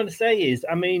 What I want to say is,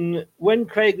 I mean, when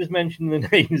Craig was mentioning the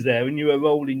names there and you were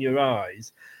rolling your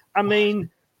eyes, I mean,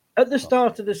 at the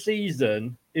start of the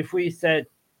season, if we said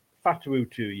Fatu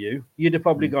to you, you'd have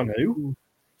probably gone who?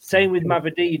 Same with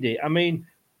Mavididi. I mean,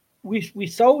 we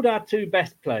sold our two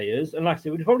best players, and like I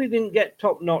said, we probably didn't get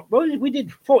top notch. Well, we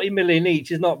did 40 million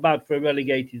each, is not bad for a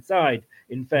relegated side,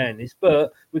 in fairness.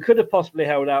 But we could have possibly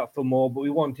held out for more, but we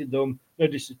wanted them, no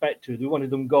disrespect to them, we wanted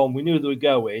them gone. We knew they were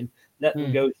going, let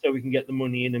them go so we can get the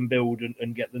money in and build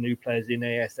and get the new players in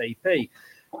ASAP.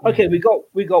 Okay, we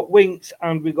got Winks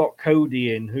and we got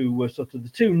Cody in, who were sort of the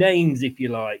two names, if you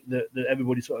like, that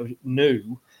everybody sort of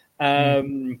knew.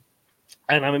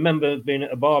 And I remember being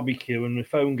at a barbecue and my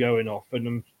phone going off, and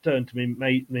I'm turned to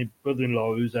my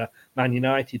brother-in-law, who's a Man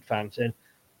United fan, saying,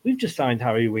 "We've just signed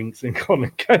Harry Winks and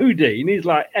Connor Cody," and he's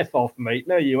like, "F off, mate!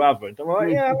 No, you haven't." I'm like,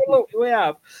 "Yeah, well, look, we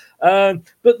have."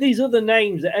 But these other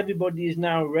names that everybody is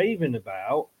now raving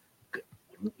about,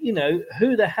 you know,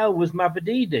 who the hell was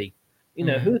Mavididi? You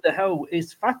know, who the hell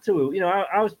is Fatu? You know,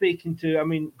 I was speaking to, I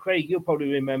mean, Craig, you'll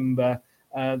probably remember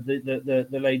the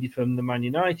lady from the Man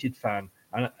United fan.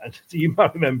 And you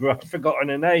might remember, I've forgotten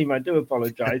her name. I do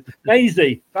apologise.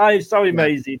 Maisie. Sorry,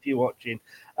 Maisie, if you're watching.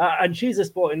 And she's a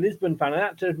Sporting Lisbon fan.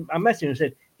 I messaged her and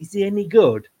said, "Is he any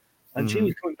good?" And she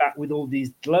was coming back with all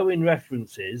these glowing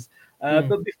references.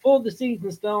 But before the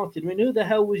season started, I mean, who the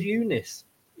hell was Eunice?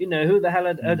 You know, who the hell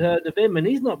had heard of him? And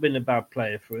he's not been a bad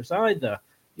player for us either.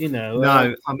 You know.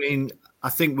 No, I mean, I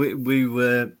think we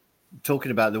were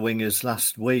talking about the wingers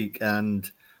last week, and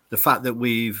the fact that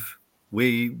we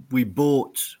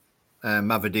bought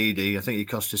Mavididi. I think he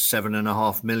cost us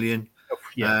 $7.5 million,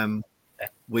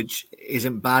 which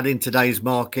isn't bad in today's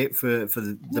market for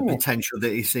the potential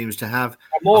that he seems to have.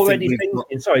 I'm already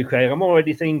thinking. Sorry, Craig. I'm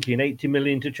already thinking 80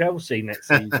 million to Chelsea next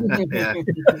season.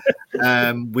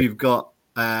 We've got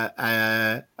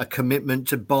a commitment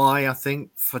to buy. I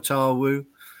think Fatawu.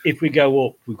 If we go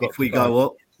up, go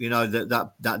up, you know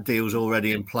that deal's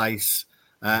already in place,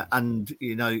 and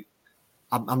you know.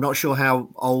 I'm not sure how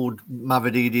old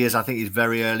Mavididi is. I think he's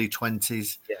very early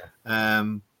 20s. Yeah.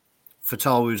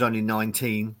 Fatawu only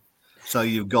 19. So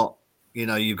you've got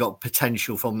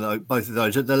potential from both of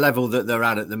those at the level that they're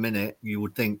at the minute. You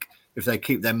would think if they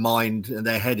keep their mind and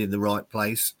their head in the right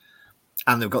place,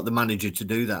 and they've got the manager to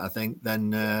do that, I think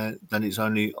then it's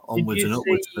only onwards and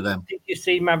upwards for them. Did you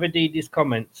see Mavididi's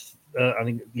comments? I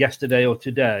think yesterday or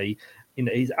today. You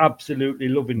know, he's absolutely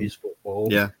loving his football.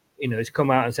 Yeah. You know, he's come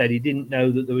out and said he didn't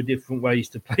know that there were different ways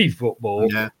to play football.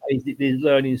 Yeah. He's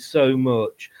learning so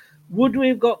much. Would we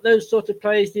have got those sort of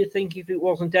players, do you think, if it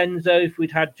wasn't Enzo, if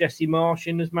we'd had Jesse Marsh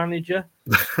in as manager?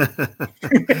 What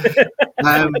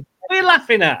are you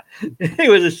laughing at? He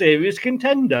was a serious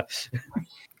contender.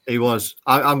 He was.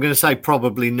 I'm going to say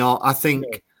probably not. I think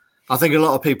a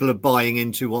lot of people are buying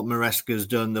into what Maresca's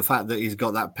done, the fact that he's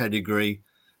got that pedigree.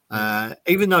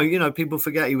 Even though, you know, people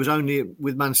forget he was only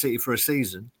with Man City for a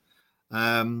season.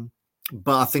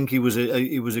 But I think he was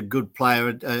a good player,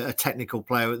 a technical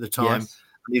player at the time. Yes.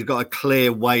 He's got a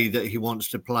clear way that he wants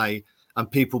to play, and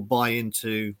people buy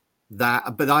into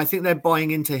that. But I think they're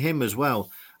buying into him as well.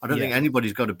 I don't think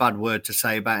anybody's got a bad word to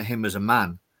say about him as a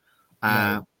man,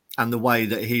 and the way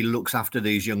that he looks after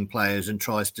these young players and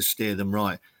tries to steer them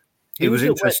right. He was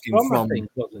interesting West Brom, I think,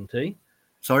 wasn't he?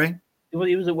 Sorry?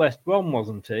 He was at West Brom,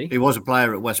 wasn't he? He was a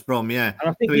player at West Brom, yeah. And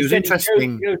I think he was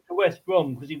interesting. He chose to go to West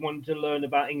Brom because he wanted to learn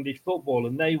about English football,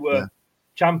 and they were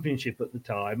Championship at the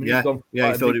time. And he thought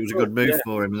it was a good move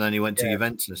for him, and then he went to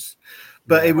Juventus.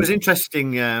 But it was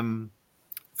interesting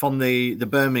from the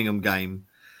Birmingham game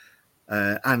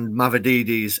and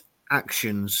Mavididi's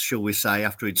actions, shall we say,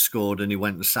 after he'd scored and he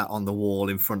went and sat on the wall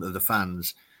in front of the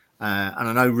fans. And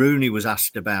I know Rooney was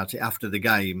asked about it after the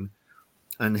game.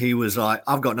 And he was like,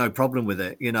 "I've got no problem with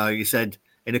it." You know, he said,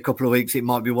 in a couple of weeks, it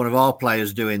might be one of our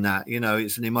players doing that. You know,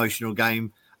 it's an emotional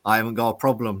game. I haven't got a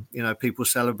problem. You know, people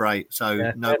celebrate.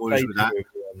 So no worries with that.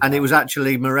 And it was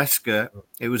actually Maresca.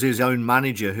 It was his own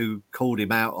manager who called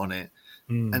him out on it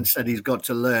and said he's got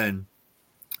to learn.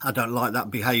 I don't like that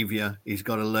behaviour. He's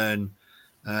got to learn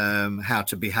how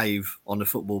to behave on a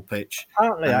football pitch.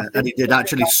 And he did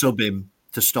actually sub him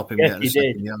to stop him getting a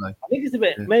second yellow. I think it's a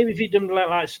bit, maybe if he'd done like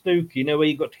Snooki, you know, where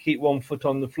you've got to keep one foot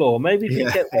on the floor. Maybe if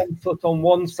you get one foot on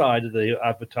one side of the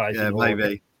advertising. Yeah,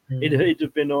 maybe. It'd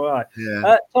have been all right.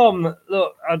 Yeah. Tom,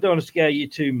 look, I don't want to scare you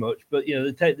too much, but, you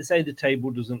know, they say the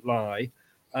table doesn't lie.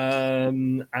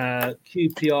 QPR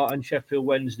and Sheffield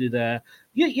Wednesday there.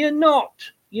 You're not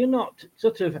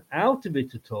sort of out of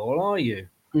it at all, are you?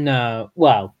 No.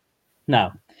 Well,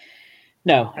 no.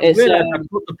 No, I it's realise I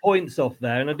put the points off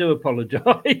there, and I do apologise.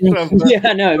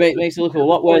 yeah, no, it makes it look a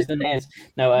lot worse than it is.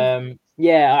 No,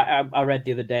 yeah, I read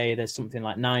the other day there's something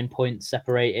like 9 points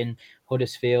separating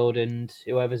Huddersfield and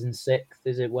whoever's in sixth.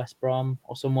 Is it West Brom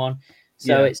or someone?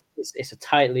 So Yeah. it's a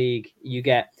tight league.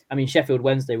 I mean, Sheffield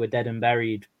Wednesday were dead and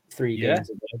buried 3 games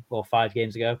ago or 5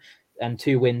 games ago, and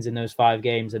 2 wins in those 5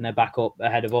 games, and they're back up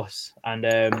ahead of us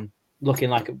and looking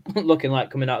like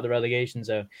coming out of the relegation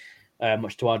zone.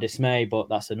 Much to our dismay, but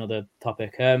that's another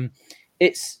topic.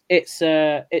 It's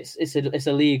a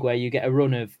league where you get a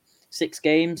run of 6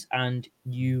 games and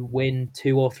you win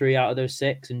 2 or 3 out of those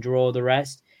 6 and draw the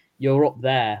rest. You're up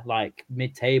there, like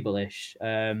mid-table-ish.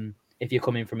 If you're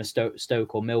coming from a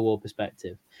Stoke or Millwall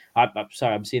perspective, I'm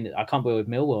sorry, I'm seeing it. I can't believe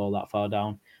Millwall that far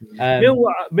down.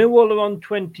 Millwall are on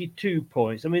 22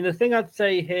 points. I mean, the thing I'd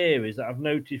say here is that I've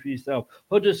noticed for yourself,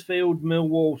 Huddersfield,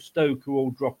 Millwall, Stoke are all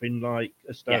dropping like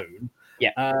a stone.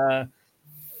 Yeah.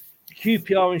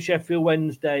 QPR and Sheffield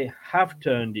Wednesday have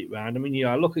turned it round. I mean,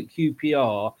 I look at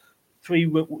QPR, three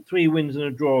wins and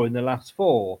a draw in the last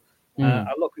 4.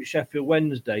 I look at Sheffield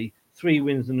Wednesday, 3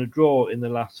 wins and a draw in the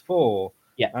last 4.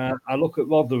 Yeah. I look at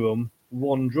Rotherham,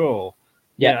 1 draw.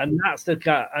 Yeah. And that's the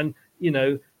cat. And,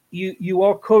 you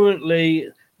are currently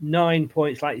 9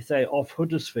 points, like you say, off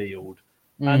Huddersfield.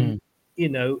 And,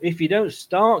 if you don't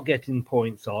start getting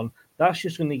points on, that's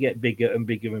just going to get bigger and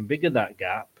bigger and bigger, that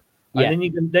gap.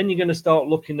 And then you're going to start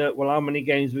looking at, well, how many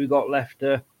games we've got left?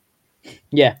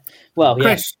 Yeah. Well,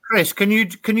 Chris, can you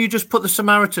just put the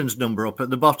Samaritans number up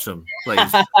at the bottom,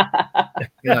 please?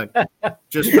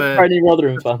 Just for any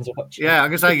Rotherham fans watching. Yeah, I'm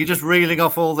going to say you're just reeling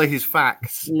off all these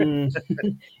facts.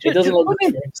 It doesn't look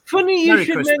funny you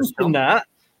should Christmas, mention that.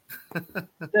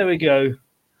 There we go.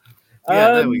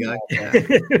 Yeah, there we go. Yeah.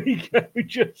 There we go.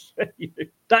 Just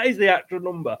that is the actual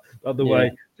number, by the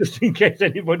way, just in case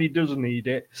anybody does need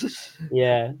it.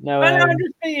 Yeah, no. I'm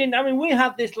just saying. I mean, we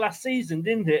had this last season,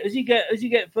 didn't it? As you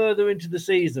get further into the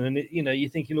season, and you're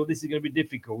thinking, oh, this is going to be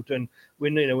difficult, and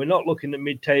we're not looking at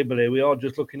mid-table here. We are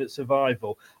just looking at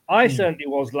survival. I certainly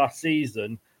was last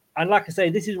season, and like I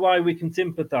say, this is why we can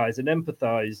sympathise and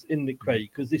empathise in the Craig,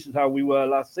 because this is how we were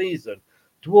last season.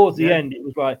 Towards the end, it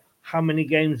was like, how many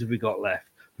games have we got left?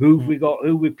 Who have we got?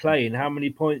 Who we're playing? How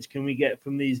many points can we get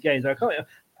from these games? I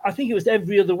think it was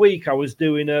every other week I was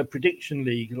doing a prediction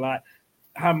league, like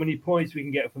how many points we can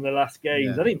get from the last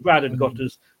games. I think Brad had got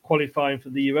us qualifying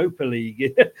for the Europa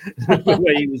League. That's the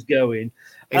way he was going.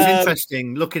 It's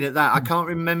interesting looking at that. I can't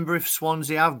remember if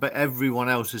Swansea have, but everyone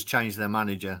else has changed their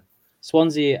manager.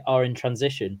 Swansea are in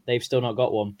transition. They've still not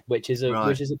got one, which is a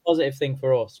positive thing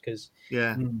for us because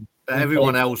But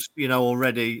everyone else,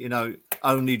 already,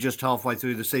 only just halfway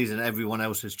through the season, everyone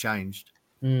else has changed.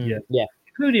 Yeah,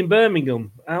 including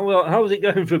Birmingham. How was it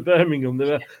going for Birmingham?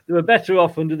 They were better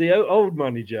off under the old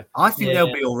manager. I think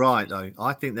they'll be all right, though.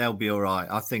 I think they'll be all right.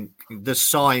 I think the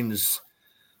signs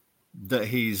that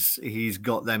he's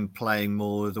got them playing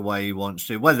more the way he wants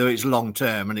to, whether it's long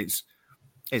term and it's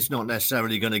not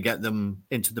necessarily going to get them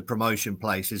into the promotion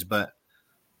places, but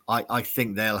I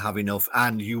think they'll have enough,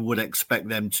 and you would expect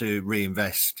them to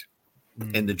reinvest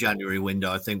in the January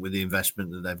window, I think, with the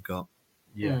investment that they've got.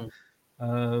 Yeah.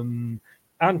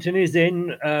 Anthony's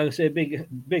in, so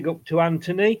big up to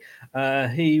Anthony.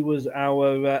 He was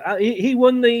he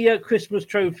won the Christmas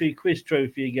quiz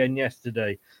trophy again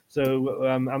yesterday. So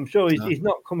I'm sure he's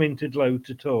not come into gloat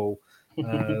at all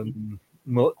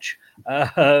much.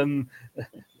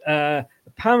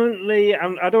 Apparently,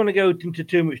 I don't want to go into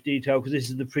too much detail because this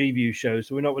is the preview show,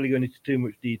 so we're not really going into too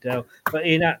much detail. But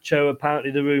Iheanacho, apparently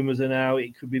the rumours are now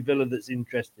it could be Villa that's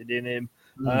interested in him.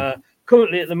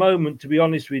 Currently, at the moment, to be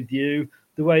honest with you,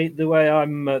 the way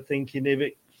I'm thinking of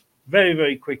it, very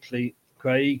very quickly,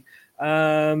 Craig.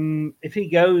 If he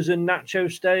goes and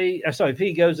if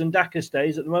he goes and Daka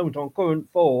stays at the moment on current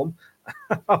form,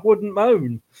 I wouldn't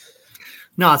moan.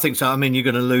 No, I think so. I mean, you're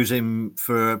going to lose him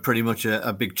for pretty much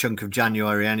a big chunk of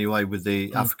January anyway with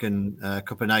the African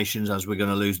Cup of Nations, as we're going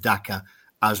to lose Daka,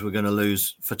 as we're going to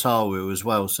lose Fatawu as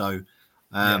well. So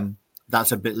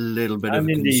that's a little bit of a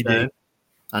concern.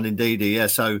 And Ndidi, yeah.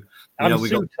 So, we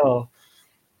Sutar.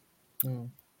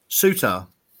 Sutar?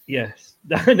 Yes.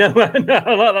 No, I like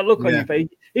that look on your face.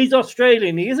 He's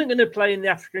Australian. He isn't going to play in the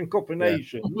African Cup of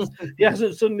Nations. He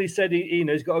hasn't suddenly said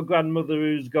he's got a grandmother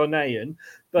who's Ghanaian,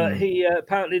 but he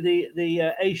apparently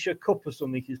the Asia Cup or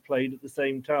something he's played at the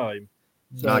same time.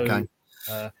 So, okay.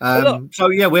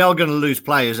 We are going to lose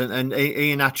players, and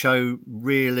Iheanacho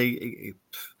really,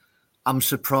 I'm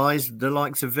surprised the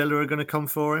likes of Villa are going to come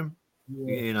for him.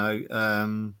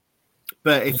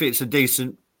 But if it's a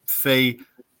decent fee,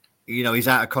 he's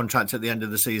out of contract at the end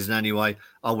of the season anyway.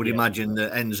 I would imagine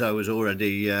that Enzo has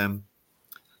already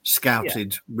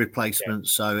scouted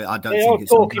replacements, so I don't they think are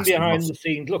it's a talking massive behind loss. the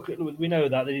scenes. Look, we know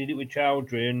that they did it with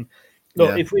Chowdhury, and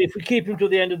look, if we keep him till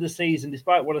the end of the season,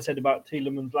 despite what I said about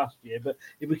Tielemans last year, but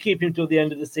if we keep him till the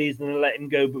end of the season and let him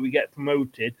go, but we get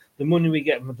promoted, the money we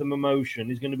get from the promotion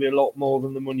is going to be a lot more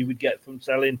than the money we get from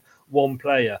selling one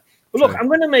player. But look, I'm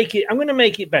going to make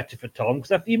it better for Tom,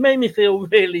 because you made me feel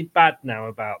really bad now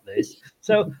about this.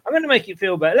 So I'm going to make it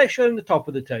feel better. Let's show him the top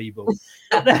of the table.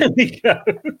 There we go.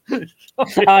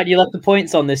 You left the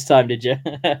points on this time, did you?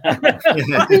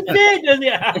 I did, and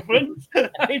it happened.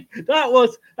 That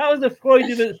was a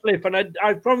Freudian slip, and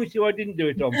I promise you I didn't do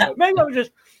it on purpose. Maybe I was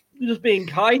just being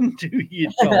kind to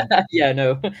you, Tom. Yeah,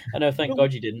 no, I know. Thank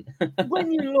God you didn't.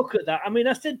 When you look at that,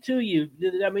 I said to you,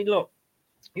 look.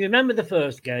 You remember the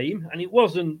first game, and it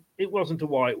wasn't a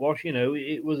whitewash.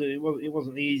 It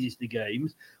wasn't the easiest of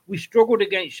games. We struggled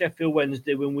against Sheffield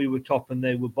Wednesday when we were top and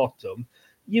they were bottom.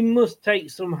 You must take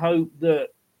some hope that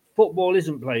football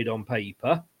isn't played on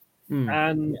paper,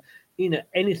 and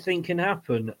anything can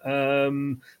happen.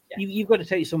 You've got to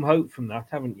take some hope from that,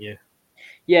 haven't you?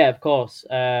 Yeah, of course.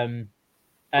 And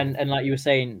like you were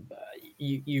saying,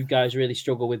 you guys really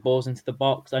struggle with balls into the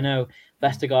box. I know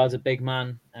Vestergaard's a big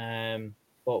man.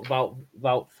 But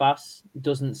Wout Faes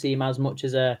doesn't seem as much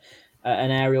as an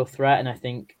aerial threat, and I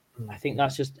think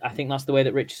that's the way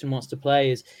that Richardson wants to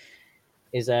play is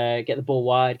get the ball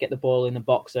wide, get the ball in the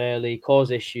box early,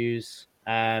 cause issues.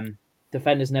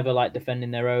 Defenders never like defending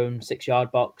their own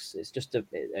 6-yard box. It's just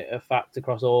a fact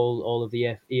across all of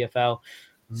the EFL.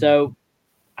 So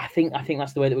I think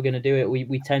that's the way that we're going to do it.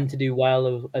 We tend to do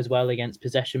well as well against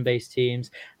possession-based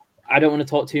teams. I don't want to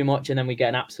talk too much, and then we get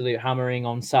an absolute hammering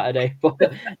on Saturday. But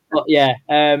yeah,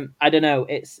 I don't know.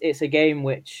 It's a game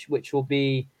which will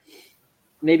be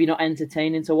maybe not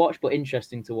entertaining to watch, but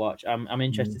interesting to watch. I'm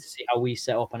interested to see how we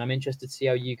set up, and I'm interested to see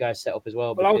how you guys set up as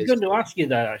well. Well, I was going to ask you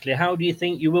that actually. How do you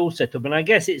think you will set up? And I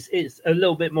guess it's a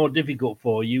little bit more difficult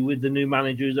for you with the new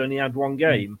manager who's only had one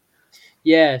game.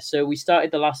 Yeah, so we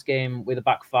started the last game with a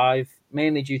back five,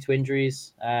 mainly due to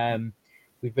injuries.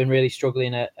 We've been really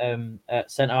struggling at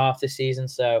centre half this season.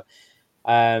 So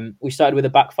we started with a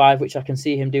back five, which I can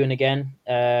see him doing again.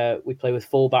 We play with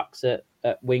full backs at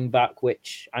wing back,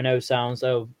 which I know sounds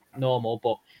normal,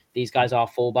 but these guys are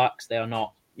full backs. They are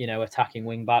not, attacking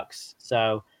wing backs.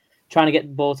 So trying to get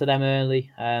the ball to them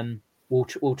early.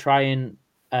 We'll try and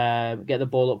get the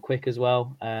ball up quick as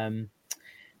well.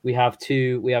 We have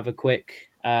a quick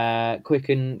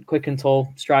and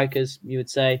tall strikers, you would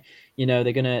say.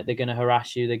 They're gonna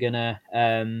harass you. They're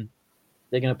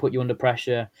gonna put you under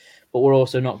pressure, but we're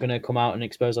also not gonna come out and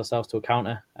expose ourselves to a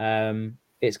counter.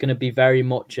 It's gonna be very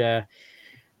much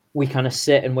we kind of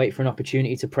sit and wait for an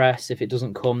opportunity to press. If it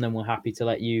doesn't come, then we're happy to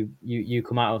let you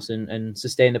come at us and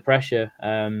sustain the pressure.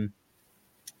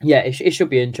 It should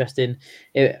be interesting.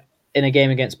 In a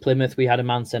game against Plymouth, we had a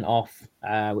man sent off,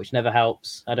 which never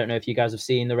helps. I don't know if you guys have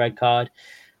seen the red card,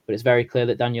 but it's very clear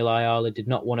that Daniel Ayala did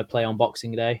not want to play on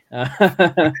Boxing Day.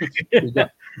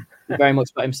 He very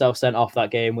much got himself sent off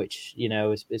that game, which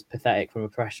is pathetic from a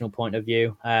professional point of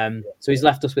view. So he's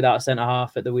left us without a centre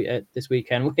half at this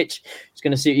weekend, which is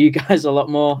going to suit you guys a lot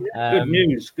more.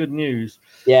 Good news.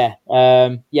 Yeah,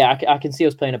 I can see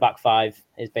us playing a back five.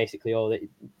 Is basically all that.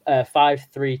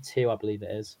 5-3-2, I believe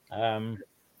it is.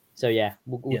 So yeah,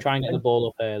 we'll try and get the ball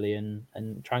up early and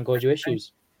try and cause you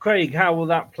issues. Craig, how will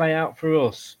that play out for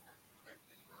us?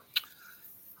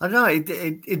 I don't know.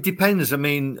 It depends. I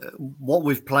mean, what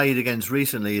we've played against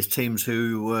recently is teams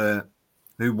who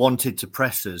wanted to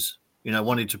press us.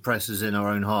 Wanted to press us in our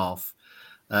own half,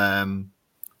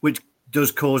 which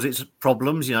does cause its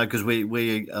problems. Because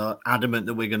we are adamant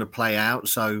that we're going to play out.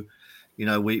 So,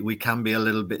 we can be a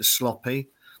little bit sloppy.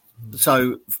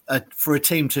 So for a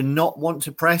team to not want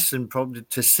to press and probably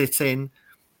to sit in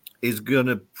is going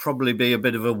to probably be a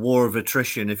bit of a war of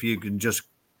attrition if you can just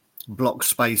block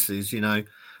spaces.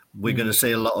 We're going to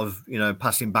see a lot of,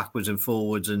 passing backwards and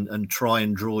forwards and try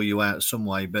and draw you out some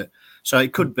way. But so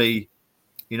it could be,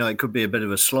 it could be a bit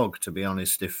of a slog, to be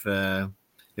honest, if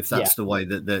that's the way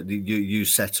that you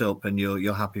set up and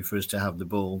you're happy for us to have the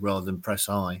ball rather than press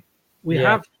high. We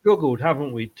have struggled,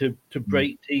 haven't we, to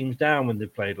break teams down when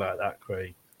they've played like that,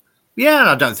 Craig? Yeah,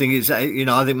 I don't think it's, I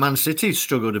think Man City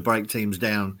struggled to break teams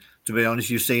down, to be honest.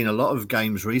 You've seen a lot of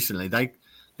games recently. They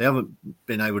haven't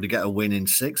been able to get a win in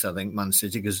 6, I think, Man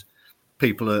City, because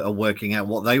people are working out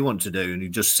what they want to do and you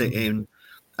just sit in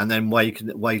and then wait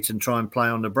and try and play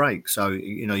on the break. So,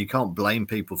 you can't blame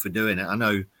people for doing it. I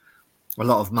know a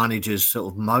lot of managers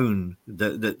sort of moan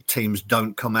that teams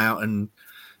don't come out and,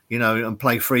 and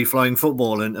play free-flowing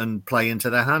football and play into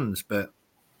their hands. But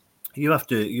you have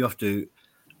to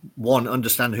one,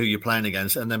 understand who you're playing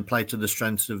against, and then play to the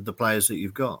strengths of the players that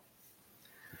you've got.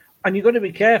 And you've got to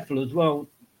be careful as well.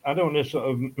 I don't want to sort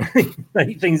of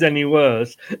make things any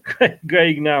worse.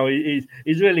 Greg now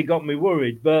he's really got me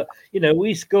worried. But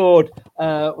we scored.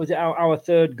 Was it our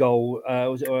third goal?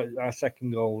 Was it our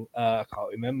second goal? I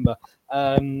can't remember.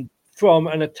 From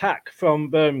an attack from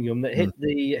Birmingham that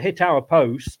hit our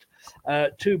post.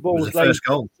 Two balls later. First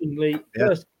goal.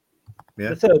 The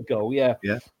third goal. Yeah.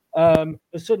 Yeah.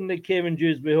 Suddenly, Kieran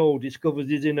Dewsbury Hall discovers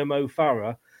he's in a Mo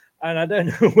Farah, and I don't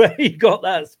know where he got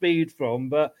that speed from,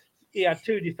 but he had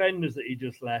two defenders that he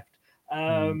just left.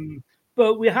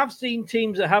 But we have seen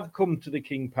teams that have come to the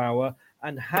King Power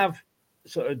and have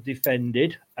sort of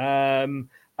defended, and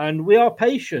we are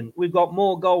patient. We've got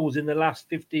more goals in the last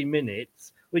 15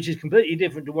 minutes, which is completely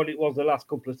different to what it was the last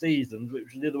couple of seasons,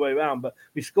 which was the other way around. But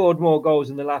we scored more goals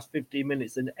in the last 15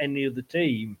 minutes than any other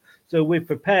team. So we're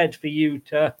prepared for you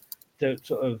to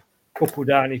sort of couple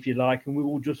down, if you like, and we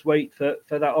will just wait for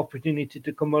that opportunity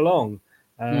to come along.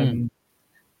 But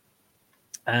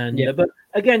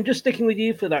again, just sticking with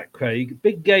you for that, Craig,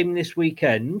 big game this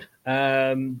weekend,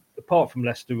 apart from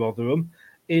Leicester Rotherham,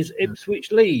 is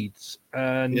Ipswich Leeds.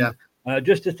 And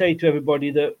just to say to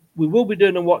everybody that we will be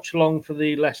doing a watch along for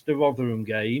the Leicester Rotherham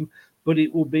game, but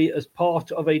it will be as part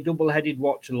of a double-headed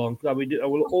watch along. I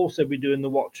will also be doing the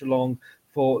watch along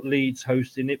for Leeds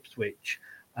hosting Ipswich.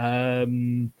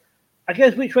 I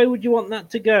guess which way would you want that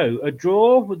to go? A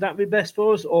draw, would that be best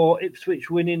for us, or Ipswich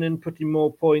winning and putting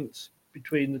more points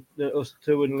between us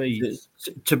two and Leeds?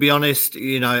 To be honest,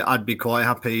 I'd be quite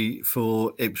happy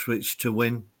for Ipswich to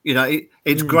win.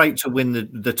 It's great to win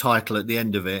the title at the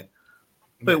end of it,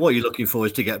 but what you're looking for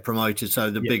is to get promoted. So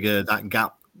the bigger that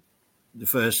gap, the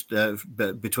first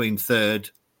between third,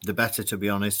 the better. To be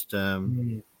honest, so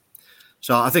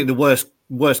I think the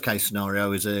worst case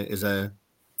scenario is a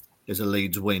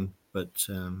Leeds win. But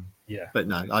but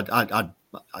no,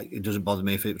 it doesn't bother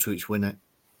me if Ipswich win it.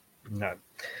 No.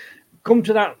 Come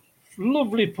to that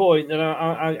lovely point that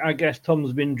I guess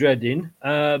Tom's been dreading,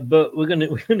 but we're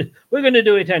gonna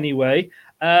do it anyway.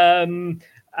 And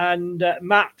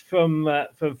Matt from the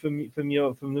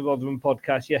Rotherham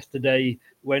podcast yesterday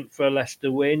went for a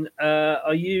Leicester win.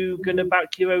 Are you going to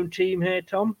back your own team here,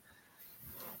 Tom?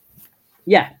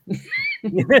 Yeah.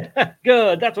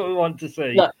 Good. That's what we want to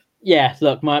see.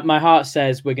 Look, my heart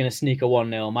says we're going to sneak a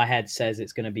 1-0. My head says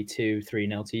it's going to be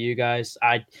 2-3-0 to you guys.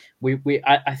 I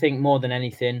think more than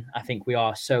anything, I think we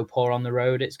are so poor on the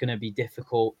road. It's going to be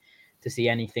difficult to see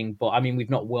anything. But I mean, we've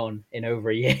not won in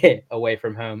over a year away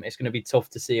from home. It's going to be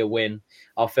tough to see a win,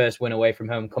 our first win away from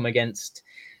home, come against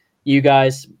you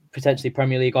guys, potentially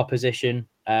Premier League opposition,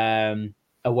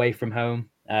 away from home.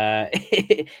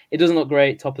 It doesn't look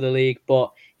great, top of the league,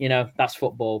 but that's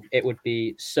football. It would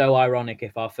be so ironic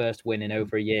if our first win in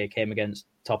over a year came against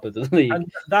top of the league.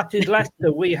 And that is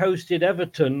Leicester. We hosted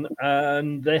Everton,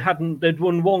 and they'd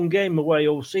won one game away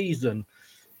all season,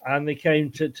 and they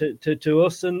came to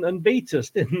us and beat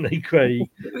us, didn't they, Craig?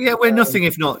 Yeah, we're nothing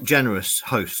if not generous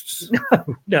hosts.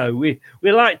 No, we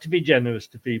like to be generous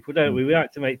to people, don't we? We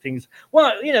like to make things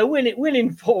winning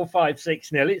 4-5,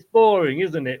 6-0. It's boring,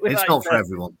 isn't it? It's not for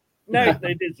everyone. No,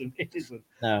 it isn't. It isn't.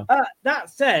 No. That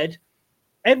said,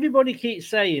 everybody keeps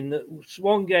saying that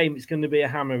one game it's going to be a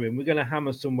hammering. We're going to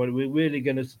hammer somebody. We're really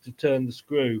going to turn the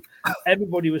screw.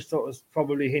 Everybody was sort of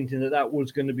probably hinting that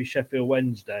was going to be Sheffield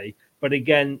Wednesday. But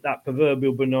again, that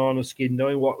proverbial banana skin,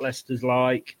 knowing what Leicester's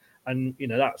like, and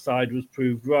that side was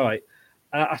proved right.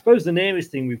 I suppose the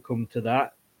nearest thing we've come to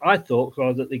that, I thought, because I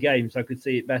was at the game, so I could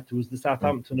see it better, was the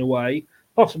Southampton away,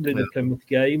 possibly the Plymouth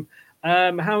game.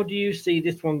 How do you see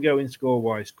this one going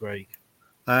score-wise, Craig?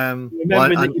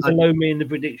 Remember that you're below me in the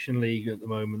prediction league at the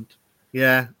moment.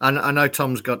 Yeah, and I know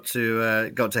Tom's got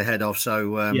to head off,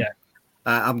 so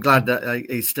I'm glad that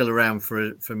he's still around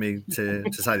for me to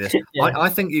say this. Yeah. I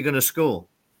think you're going to score,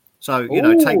 so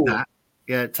take that.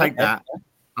 Yeah, take that.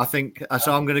 I think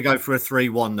so. I'm going to go for a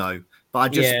 3-1 though, but I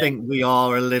just think we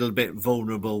are a little bit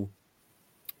vulnerable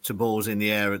to balls in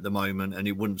the air at the moment, and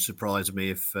it wouldn't surprise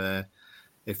me if we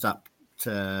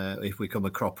come a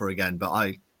cropper again. But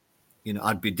I'd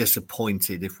be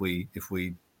disappointed if we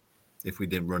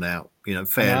didn't run out.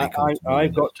 Fairly.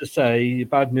 I've got to say, the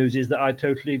bad news is that I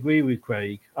totally agree with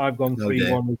Craig. I've gone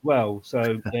 3-1 as well.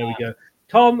 So there we go.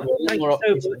 Tom, thank you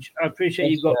so much. I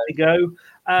appreciate you've got to go.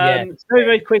 Very,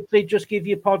 very quickly, just give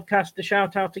your podcast a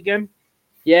shout out again.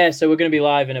 Yeah, so we're going to be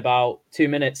live in about 2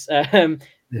 minutes.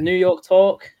 New York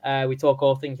Talk. We talk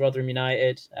all things Rotherham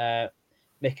United.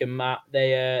 Mick and Matt,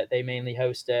 they mainly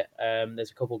host it.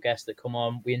 There's a couple of guests that come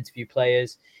on. We interview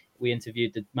players. We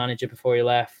interviewed the manager before he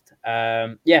left.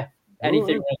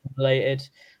 Anything related.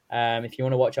 If you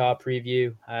want to watch our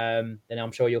preview, then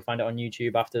I'm sure you'll find it on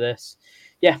YouTube after this.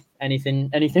 Yeah, anything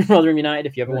Rotherham United.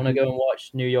 If you ever want to go and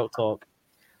watch New York Talk.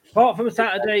 Apart from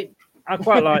Saturday, I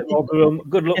quite like Rotherham.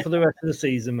 Good luck for the rest of the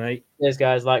season, mate. Cheers,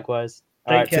 guys. Likewise.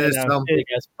 Take care now.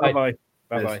 Bye-bye.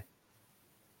 Bye-bye.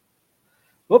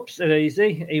 Whoops,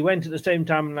 easy. He went at the same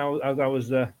time as I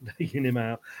was taking him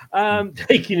out.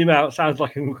 Taking him out sounds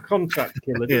like a contract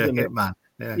killer, doesn't it? Man.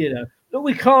 Yeah. You know, but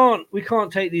we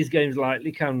can't take these games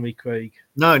lightly, can we, Craig?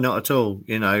 No, not at all.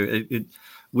 You know,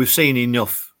 we've seen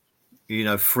enough,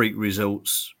 freak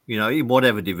results. In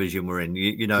whatever division we're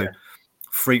in,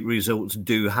 freak results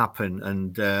do happen,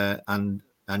 and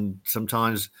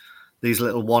sometimes these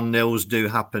little 1-0s do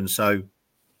happen. So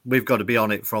we've got to be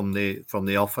on it from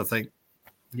the off, I think.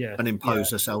 Yeah, and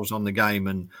impose ourselves on the game,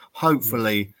 and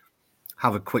hopefully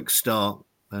have a quick start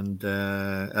and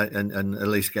at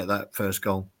least get that first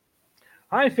goal.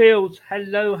 Hi Fields,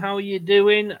 hello, how are you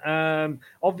doing?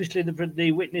 Obviously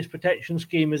the witness protection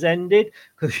scheme has ended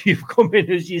because you've come in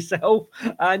as yourself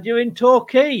and you're in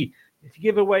Torquay. If you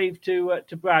give a wave to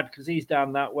Brad because he's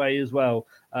down that way as well.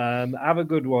 Have a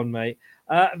good one, mate.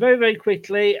 Very, very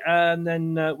quickly, and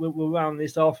then we'll round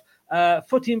this off.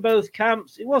 Foot in both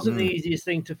camps. It wasn't the easiest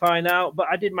thing to find out, but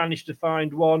I did manage to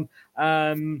find one.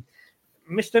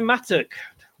 Mr. Mattock.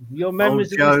 Your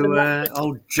memories of Mr.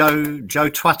 Mattock?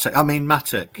 Joe Twattock. I mean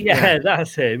Mattock. Yeah,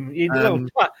 that's him. He did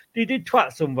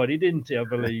twat somebody, didn't he? I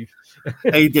believe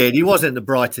he did. He wasn't the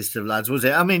brightest of lads, was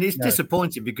it? I mean, it's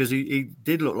disappointing because he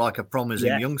did look like a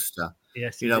promising youngster.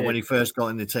 Yes, when he first got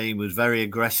in the team, was very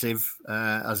aggressive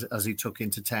as he took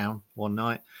into town one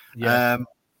night. Yeah.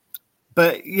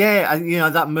 But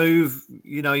that move.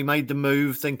 He made the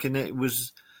move thinking he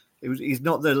wasn't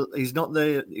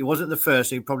the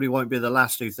first. He probably won't be the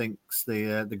last who thinks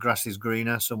the grass is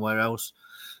greener somewhere else.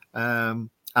 And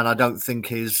I don't think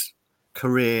his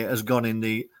career has gone in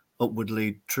the upward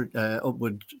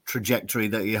trajectory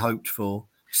that he hoped for.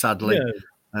 Sadly,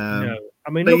 no. I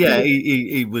mean,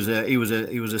 he was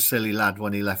a silly lad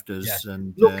when he left us. Yeah.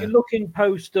 And looking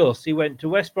post us, he went to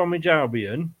West Bromwich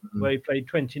Albion, where he played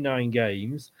 29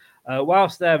 games.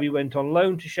 Whilst there, he went on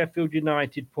loan to Sheffield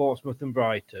United, Portsmouth, and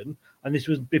Brighton, and this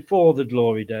was before the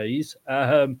glory days.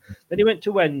 Then he went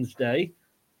to Wednesday.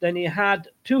 Then he had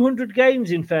 200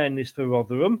 games, in fairness, for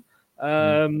Rotherham,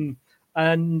 and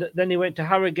then he went to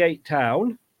Harrogate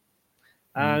Town,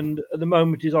 and at the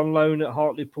moment he's on loan at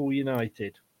Hartlepool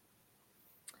United.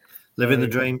 Living the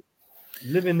dream.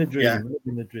 Living the dream. Yeah.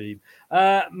 Living the dream.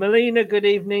 Melina, good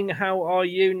evening. How are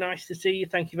you? Nice to see you.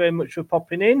 Thank you very much for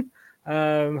popping in.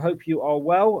 Hope you are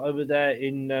well over there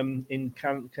in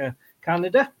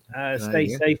Canada. Stay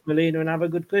safe, Melina, and have a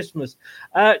good Christmas.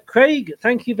 Craig,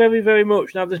 thank you very, very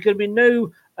much. Now, there's going to be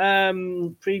no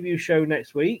preview show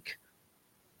next week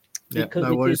because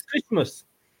it is Christmas.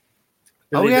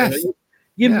 Oh, yes.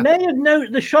 You may have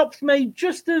noticed the shops may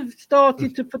just have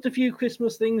started to put a few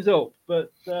Christmas things up,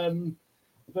 but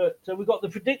we've got the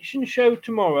prediction show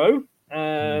tomorrow.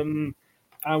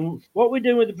 And what we're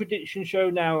doing with the prediction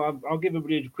show now, I'll give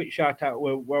everybody a quick shout out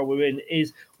while we're in,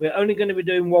 is we're only going to be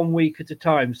doing 1 week at a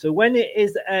time. So when it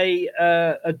is a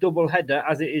double header,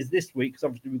 as it is this week, because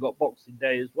obviously we've got Boxing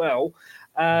Day as well,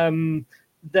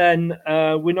 then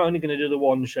we're not only going to do the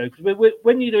one show, because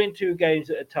when you're doing 2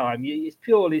 games at a time, it's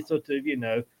purely sort of,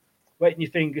 wetting your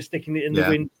fingers, sticking it in the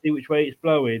wind to see which way it's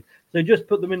blowing. So just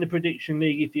put them in the prediction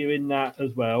league if you're in that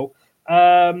as well.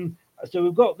 So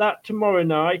we've got that tomorrow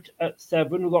night at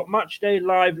 7. We've got Match Day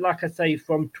Live, like I say,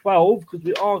 from 12, because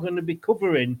we are going to be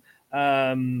covering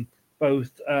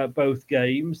both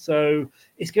games. So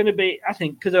it's going to be, I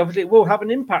think, because obviously it will have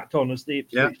an impact on us, the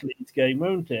Ipswich Leeds game,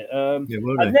 won't it? And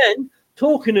then,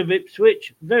 talking of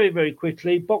Ipswich, very, very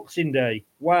quickly, Boxing Day.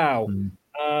 Wow.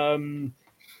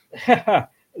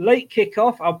 Late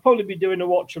kickoff. I'll probably be doing a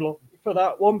watch along for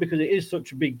that one because it is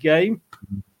such a big game.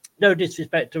 No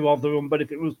disrespect to Rotherham, but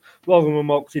if it was Rotherham and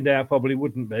Boxing Day, I probably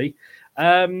wouldn't be.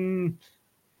 I'm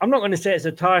not going to say it's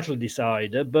a title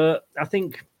decider, but I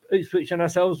think Ipswich and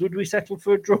ourselves, would we settle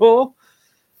for a draw?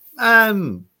 I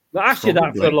asked you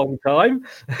that for a long time.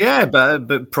 Yeah,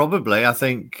 but probably. I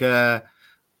think a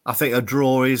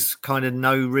draw is kind of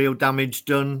no real damage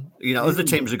done. Other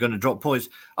teams are going to drop points.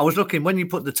 I was looking when you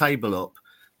put the table up.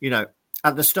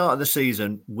 At the start of the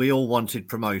season, we all wanted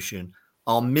promotion.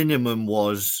 Our minimum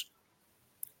was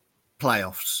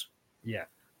playoffs. Yeah.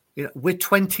 we're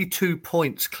 22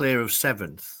 points clear of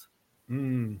 7th.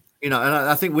 And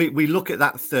I think we look at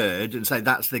that third and say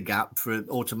that's the gap for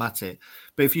automatic.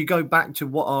 But if you go back to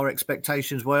what our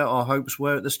expectations were, our hopes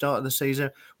were at the start of the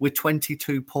season, we're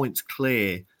 22 points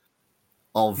clear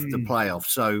of the playoffs.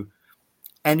 So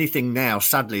anything now,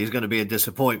 sadly, is going to be a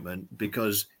disappointment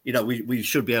because, we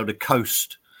should be able to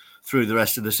coast through the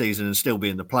rest of the season and still be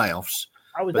in the playoffs.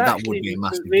 I was but that actually would be a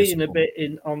massive reading a bit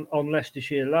on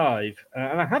Leicestershire Live,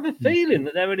 and I have a feeling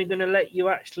that they're only going to let you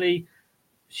actually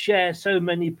share so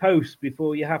many posts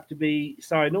before you have to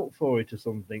sign up for it or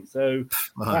something. So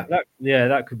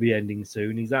that could be ending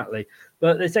soon, exactly.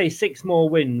 But they say 6 more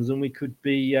wins and we could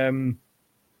be home.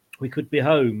 I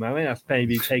think that's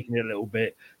maybe taking it a little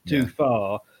bit too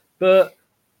far. But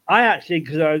I actually,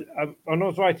 because I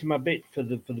was writing my bit for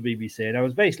the BBC, and I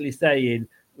was basically saying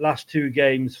last 2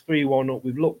 games 3-1 up,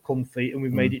 we've looked comfy and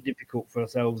we've made it difficult for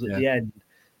ourselves at the end.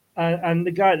 And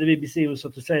the guy at the BBC was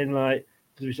sort of saying, like,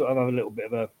 because we sort of have a little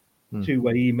bit of a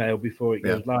two-way email before it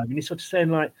goes live, and he's sort of saying,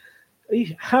 like,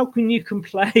 how can you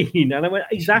complain? And I went,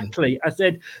 exactly. I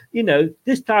said,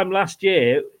 this time last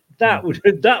year,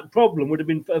 that problem would have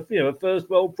been a first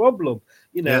world problem,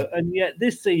 and yet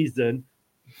this season,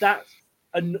 that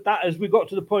as we got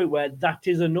to the point where that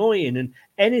is annoying, and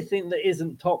anything that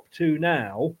isn't top 2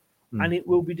 now, and it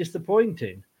will be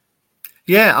disappointing.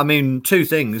 Yeah, I mean, 2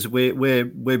 things. We're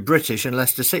British and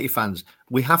Leicester City fans.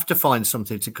 We have to find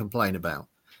something to complain about.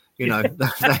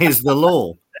 That is the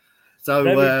law.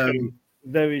 So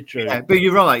very true. Yeah, but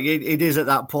you're right. It is at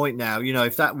that point now.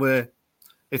 If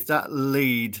that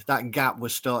lead, that gap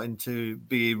was starting to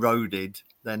be eroded,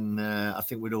 then I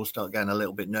think we'd all start getting a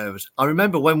little bit nervous. I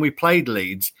remember when we played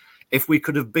Leeds, if we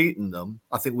could have beaten them,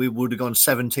 I think we would have gone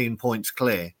 17 points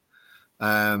clear.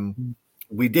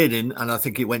 We didn't, and I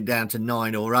think it went down to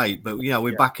 9 or 8. But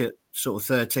we're back at sort of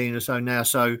 13 or so now.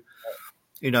 So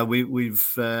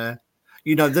we've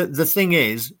the thing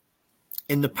is,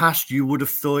 in the past, you would have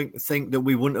think that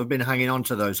we wouldn't have been hanging on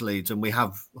to those leads, and we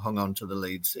have hung on to the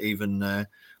leads, even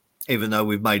though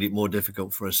we've made it more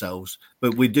difficult for ourselves.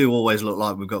 But we do always look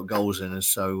like we've got goals in us.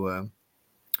 So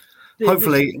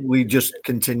hopefully we just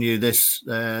continue this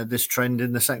trend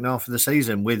in the second half of the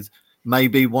season with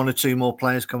maybe 1 or 2 more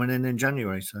players coming in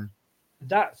January. So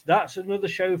that's another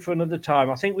show for another time.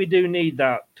 I think we do need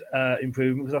that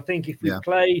improvement, because I think if we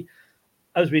play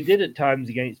as we did at times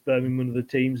against Birmingham and other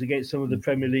teams, against some of the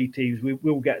Premier League teams, we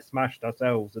will get smashed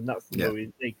ourselves, and that's the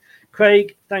worrying thing.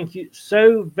 Craig, thank you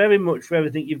so very much for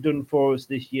everything you've done for us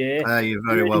this year. You're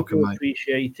very welcome, mate.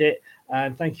 Appreciate it.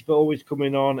 And thank you for always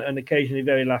coming on and occasionally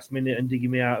very last minute and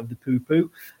digging me out of the poo-poo.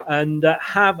 And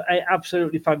have an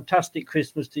absolutely fantastic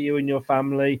Christmas to you and your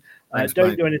family. Thanks, don't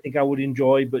mate. do anything I would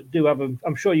enjoy, but do have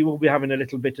I'm sure you will be having a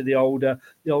little bit of the old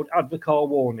Advocaat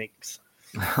Warnicks.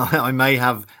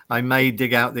 I may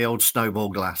dig out the old snowball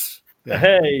glass. Yeah.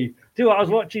 Hey, do what I was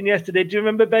watching yesterday. Do you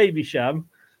remember Baby Sham?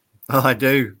 Oh, I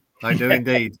do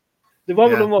indeed. The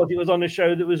one of them was on a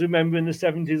show that was remembering the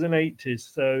 70s and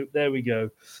 80s. So there we go.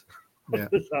 Yeah.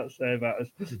 What does that say about us?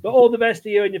 But all the best to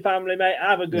you and your family, mate.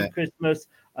 Have a good Christmas,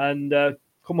 and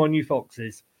come on, you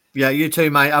Foxes. Yeah, you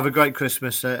too, mate. Have a great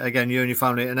Christmas. Again, you and your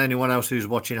family, and anyone else who's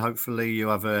watching, hopefully you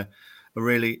have a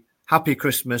really happy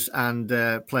Christmas and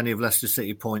plenty of Leicester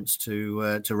City points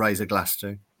to raise a glass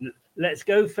to. Let's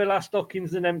go fill our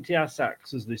stockings and empty our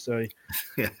sacks, as they say.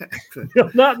 Yeah.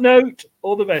 On that note,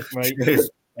 all the best, mate. Cheers.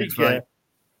 Take care.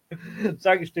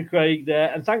 Thanks to Craig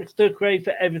there, and thanks to Craig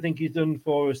for everything he's done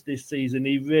for us this season.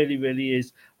 He really, really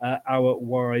is our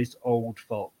wise old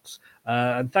fox.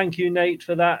 And thank you, Nate,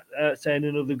 for that, saying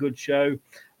another good show.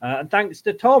 And thanks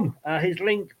to Tom. His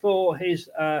link for his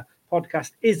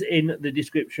podcast is in the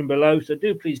description below, so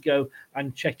do please go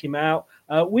and check him out.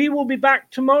 We will be back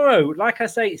tomorrow, like I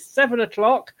say, 7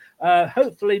 o'clock.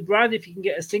 Hopefully, Brad, if you can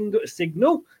get a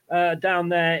signal down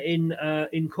there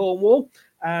in Cornwall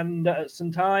and at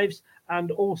St Ives,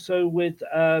 and also with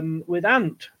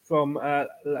Ant from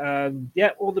all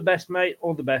the best, mate,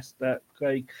 all the best,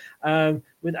 Craig,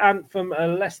 with Ant from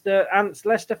Leicester, Ant's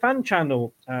Leicester fan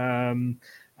channel. And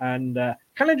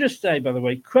can I just say, by the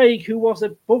way, Craig, who was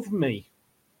above me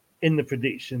in the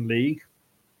prediction league,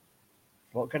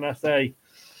 what can I say?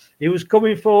 He was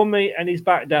coming for me, and he's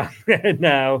back down there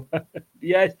now.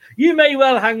 Yes, you may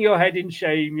well hang your head in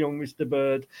shame, young Mr.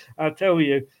 Bird. I'll tell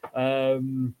you.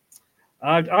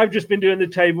 I've just been doing the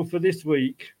table for this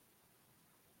week.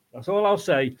 That's all I'll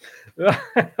say.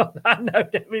 On that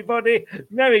note, everybody,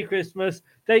 Merry Christmas.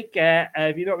 Take care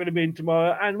if you're not going to be in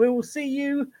tomorrow, and we will see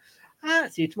you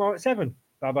tomorrow at 7.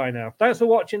 Bye-bye now. Thanks for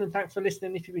watching, and thanks for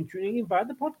listening if you've been tuning in via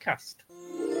the podcast.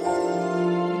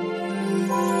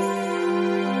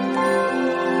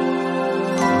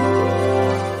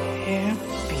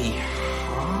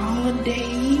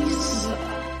 Mondays,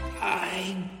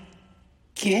 I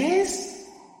guess?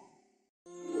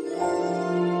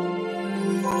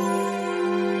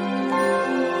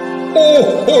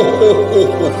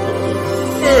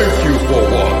 Thank you for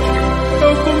watching.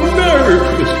 Have a Merry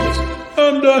Christmas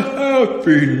and a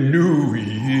Happy New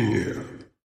Year.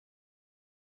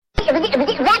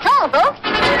 That's all, folks.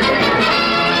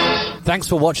 Thanks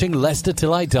for watching Leicester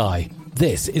Till I Die.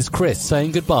 This is Chris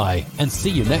saying goodbye and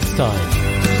see you next time.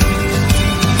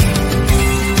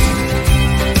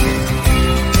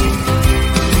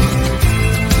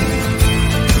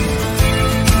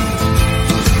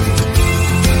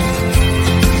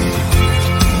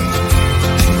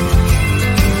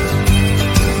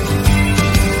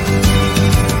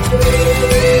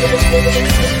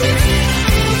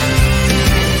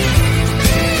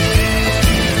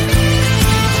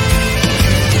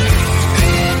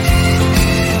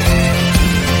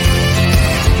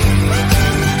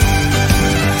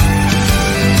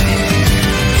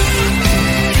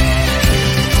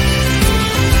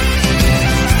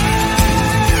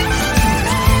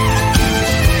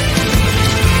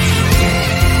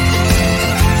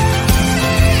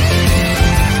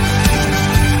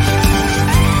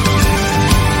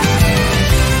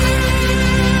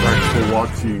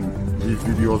 These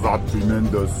videos are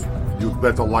tremendous. You'd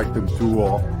better like them too,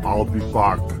 or I'll be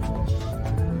back.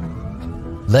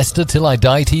 Leicester Till I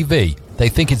Die TV. They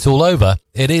think it's all over.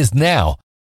 It is now.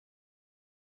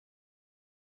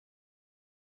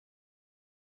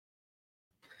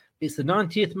 It's the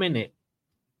 90th minute.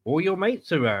 All your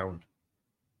mates around.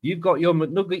 You've got your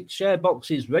McNugget share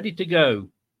boxes ready to go.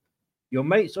 Your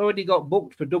mates already got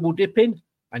booked for double dipping,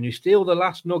 and you steal the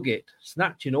last nugget,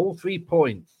 snatching all 3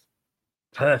 points.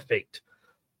 Perfect.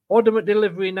 Order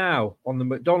McDelivery now on the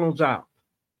McDonald's app.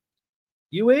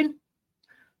 You in?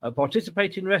 At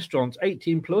participating restaurants,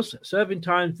 18 plus, serving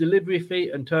times, delivery fee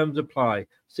and terms apply.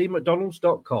 See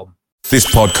mcdonalds.com. This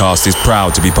podcast is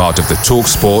proud to be part of the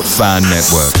TalkSport Fan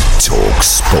Network.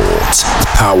 TalkSport.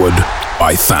 Powered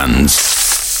by fans.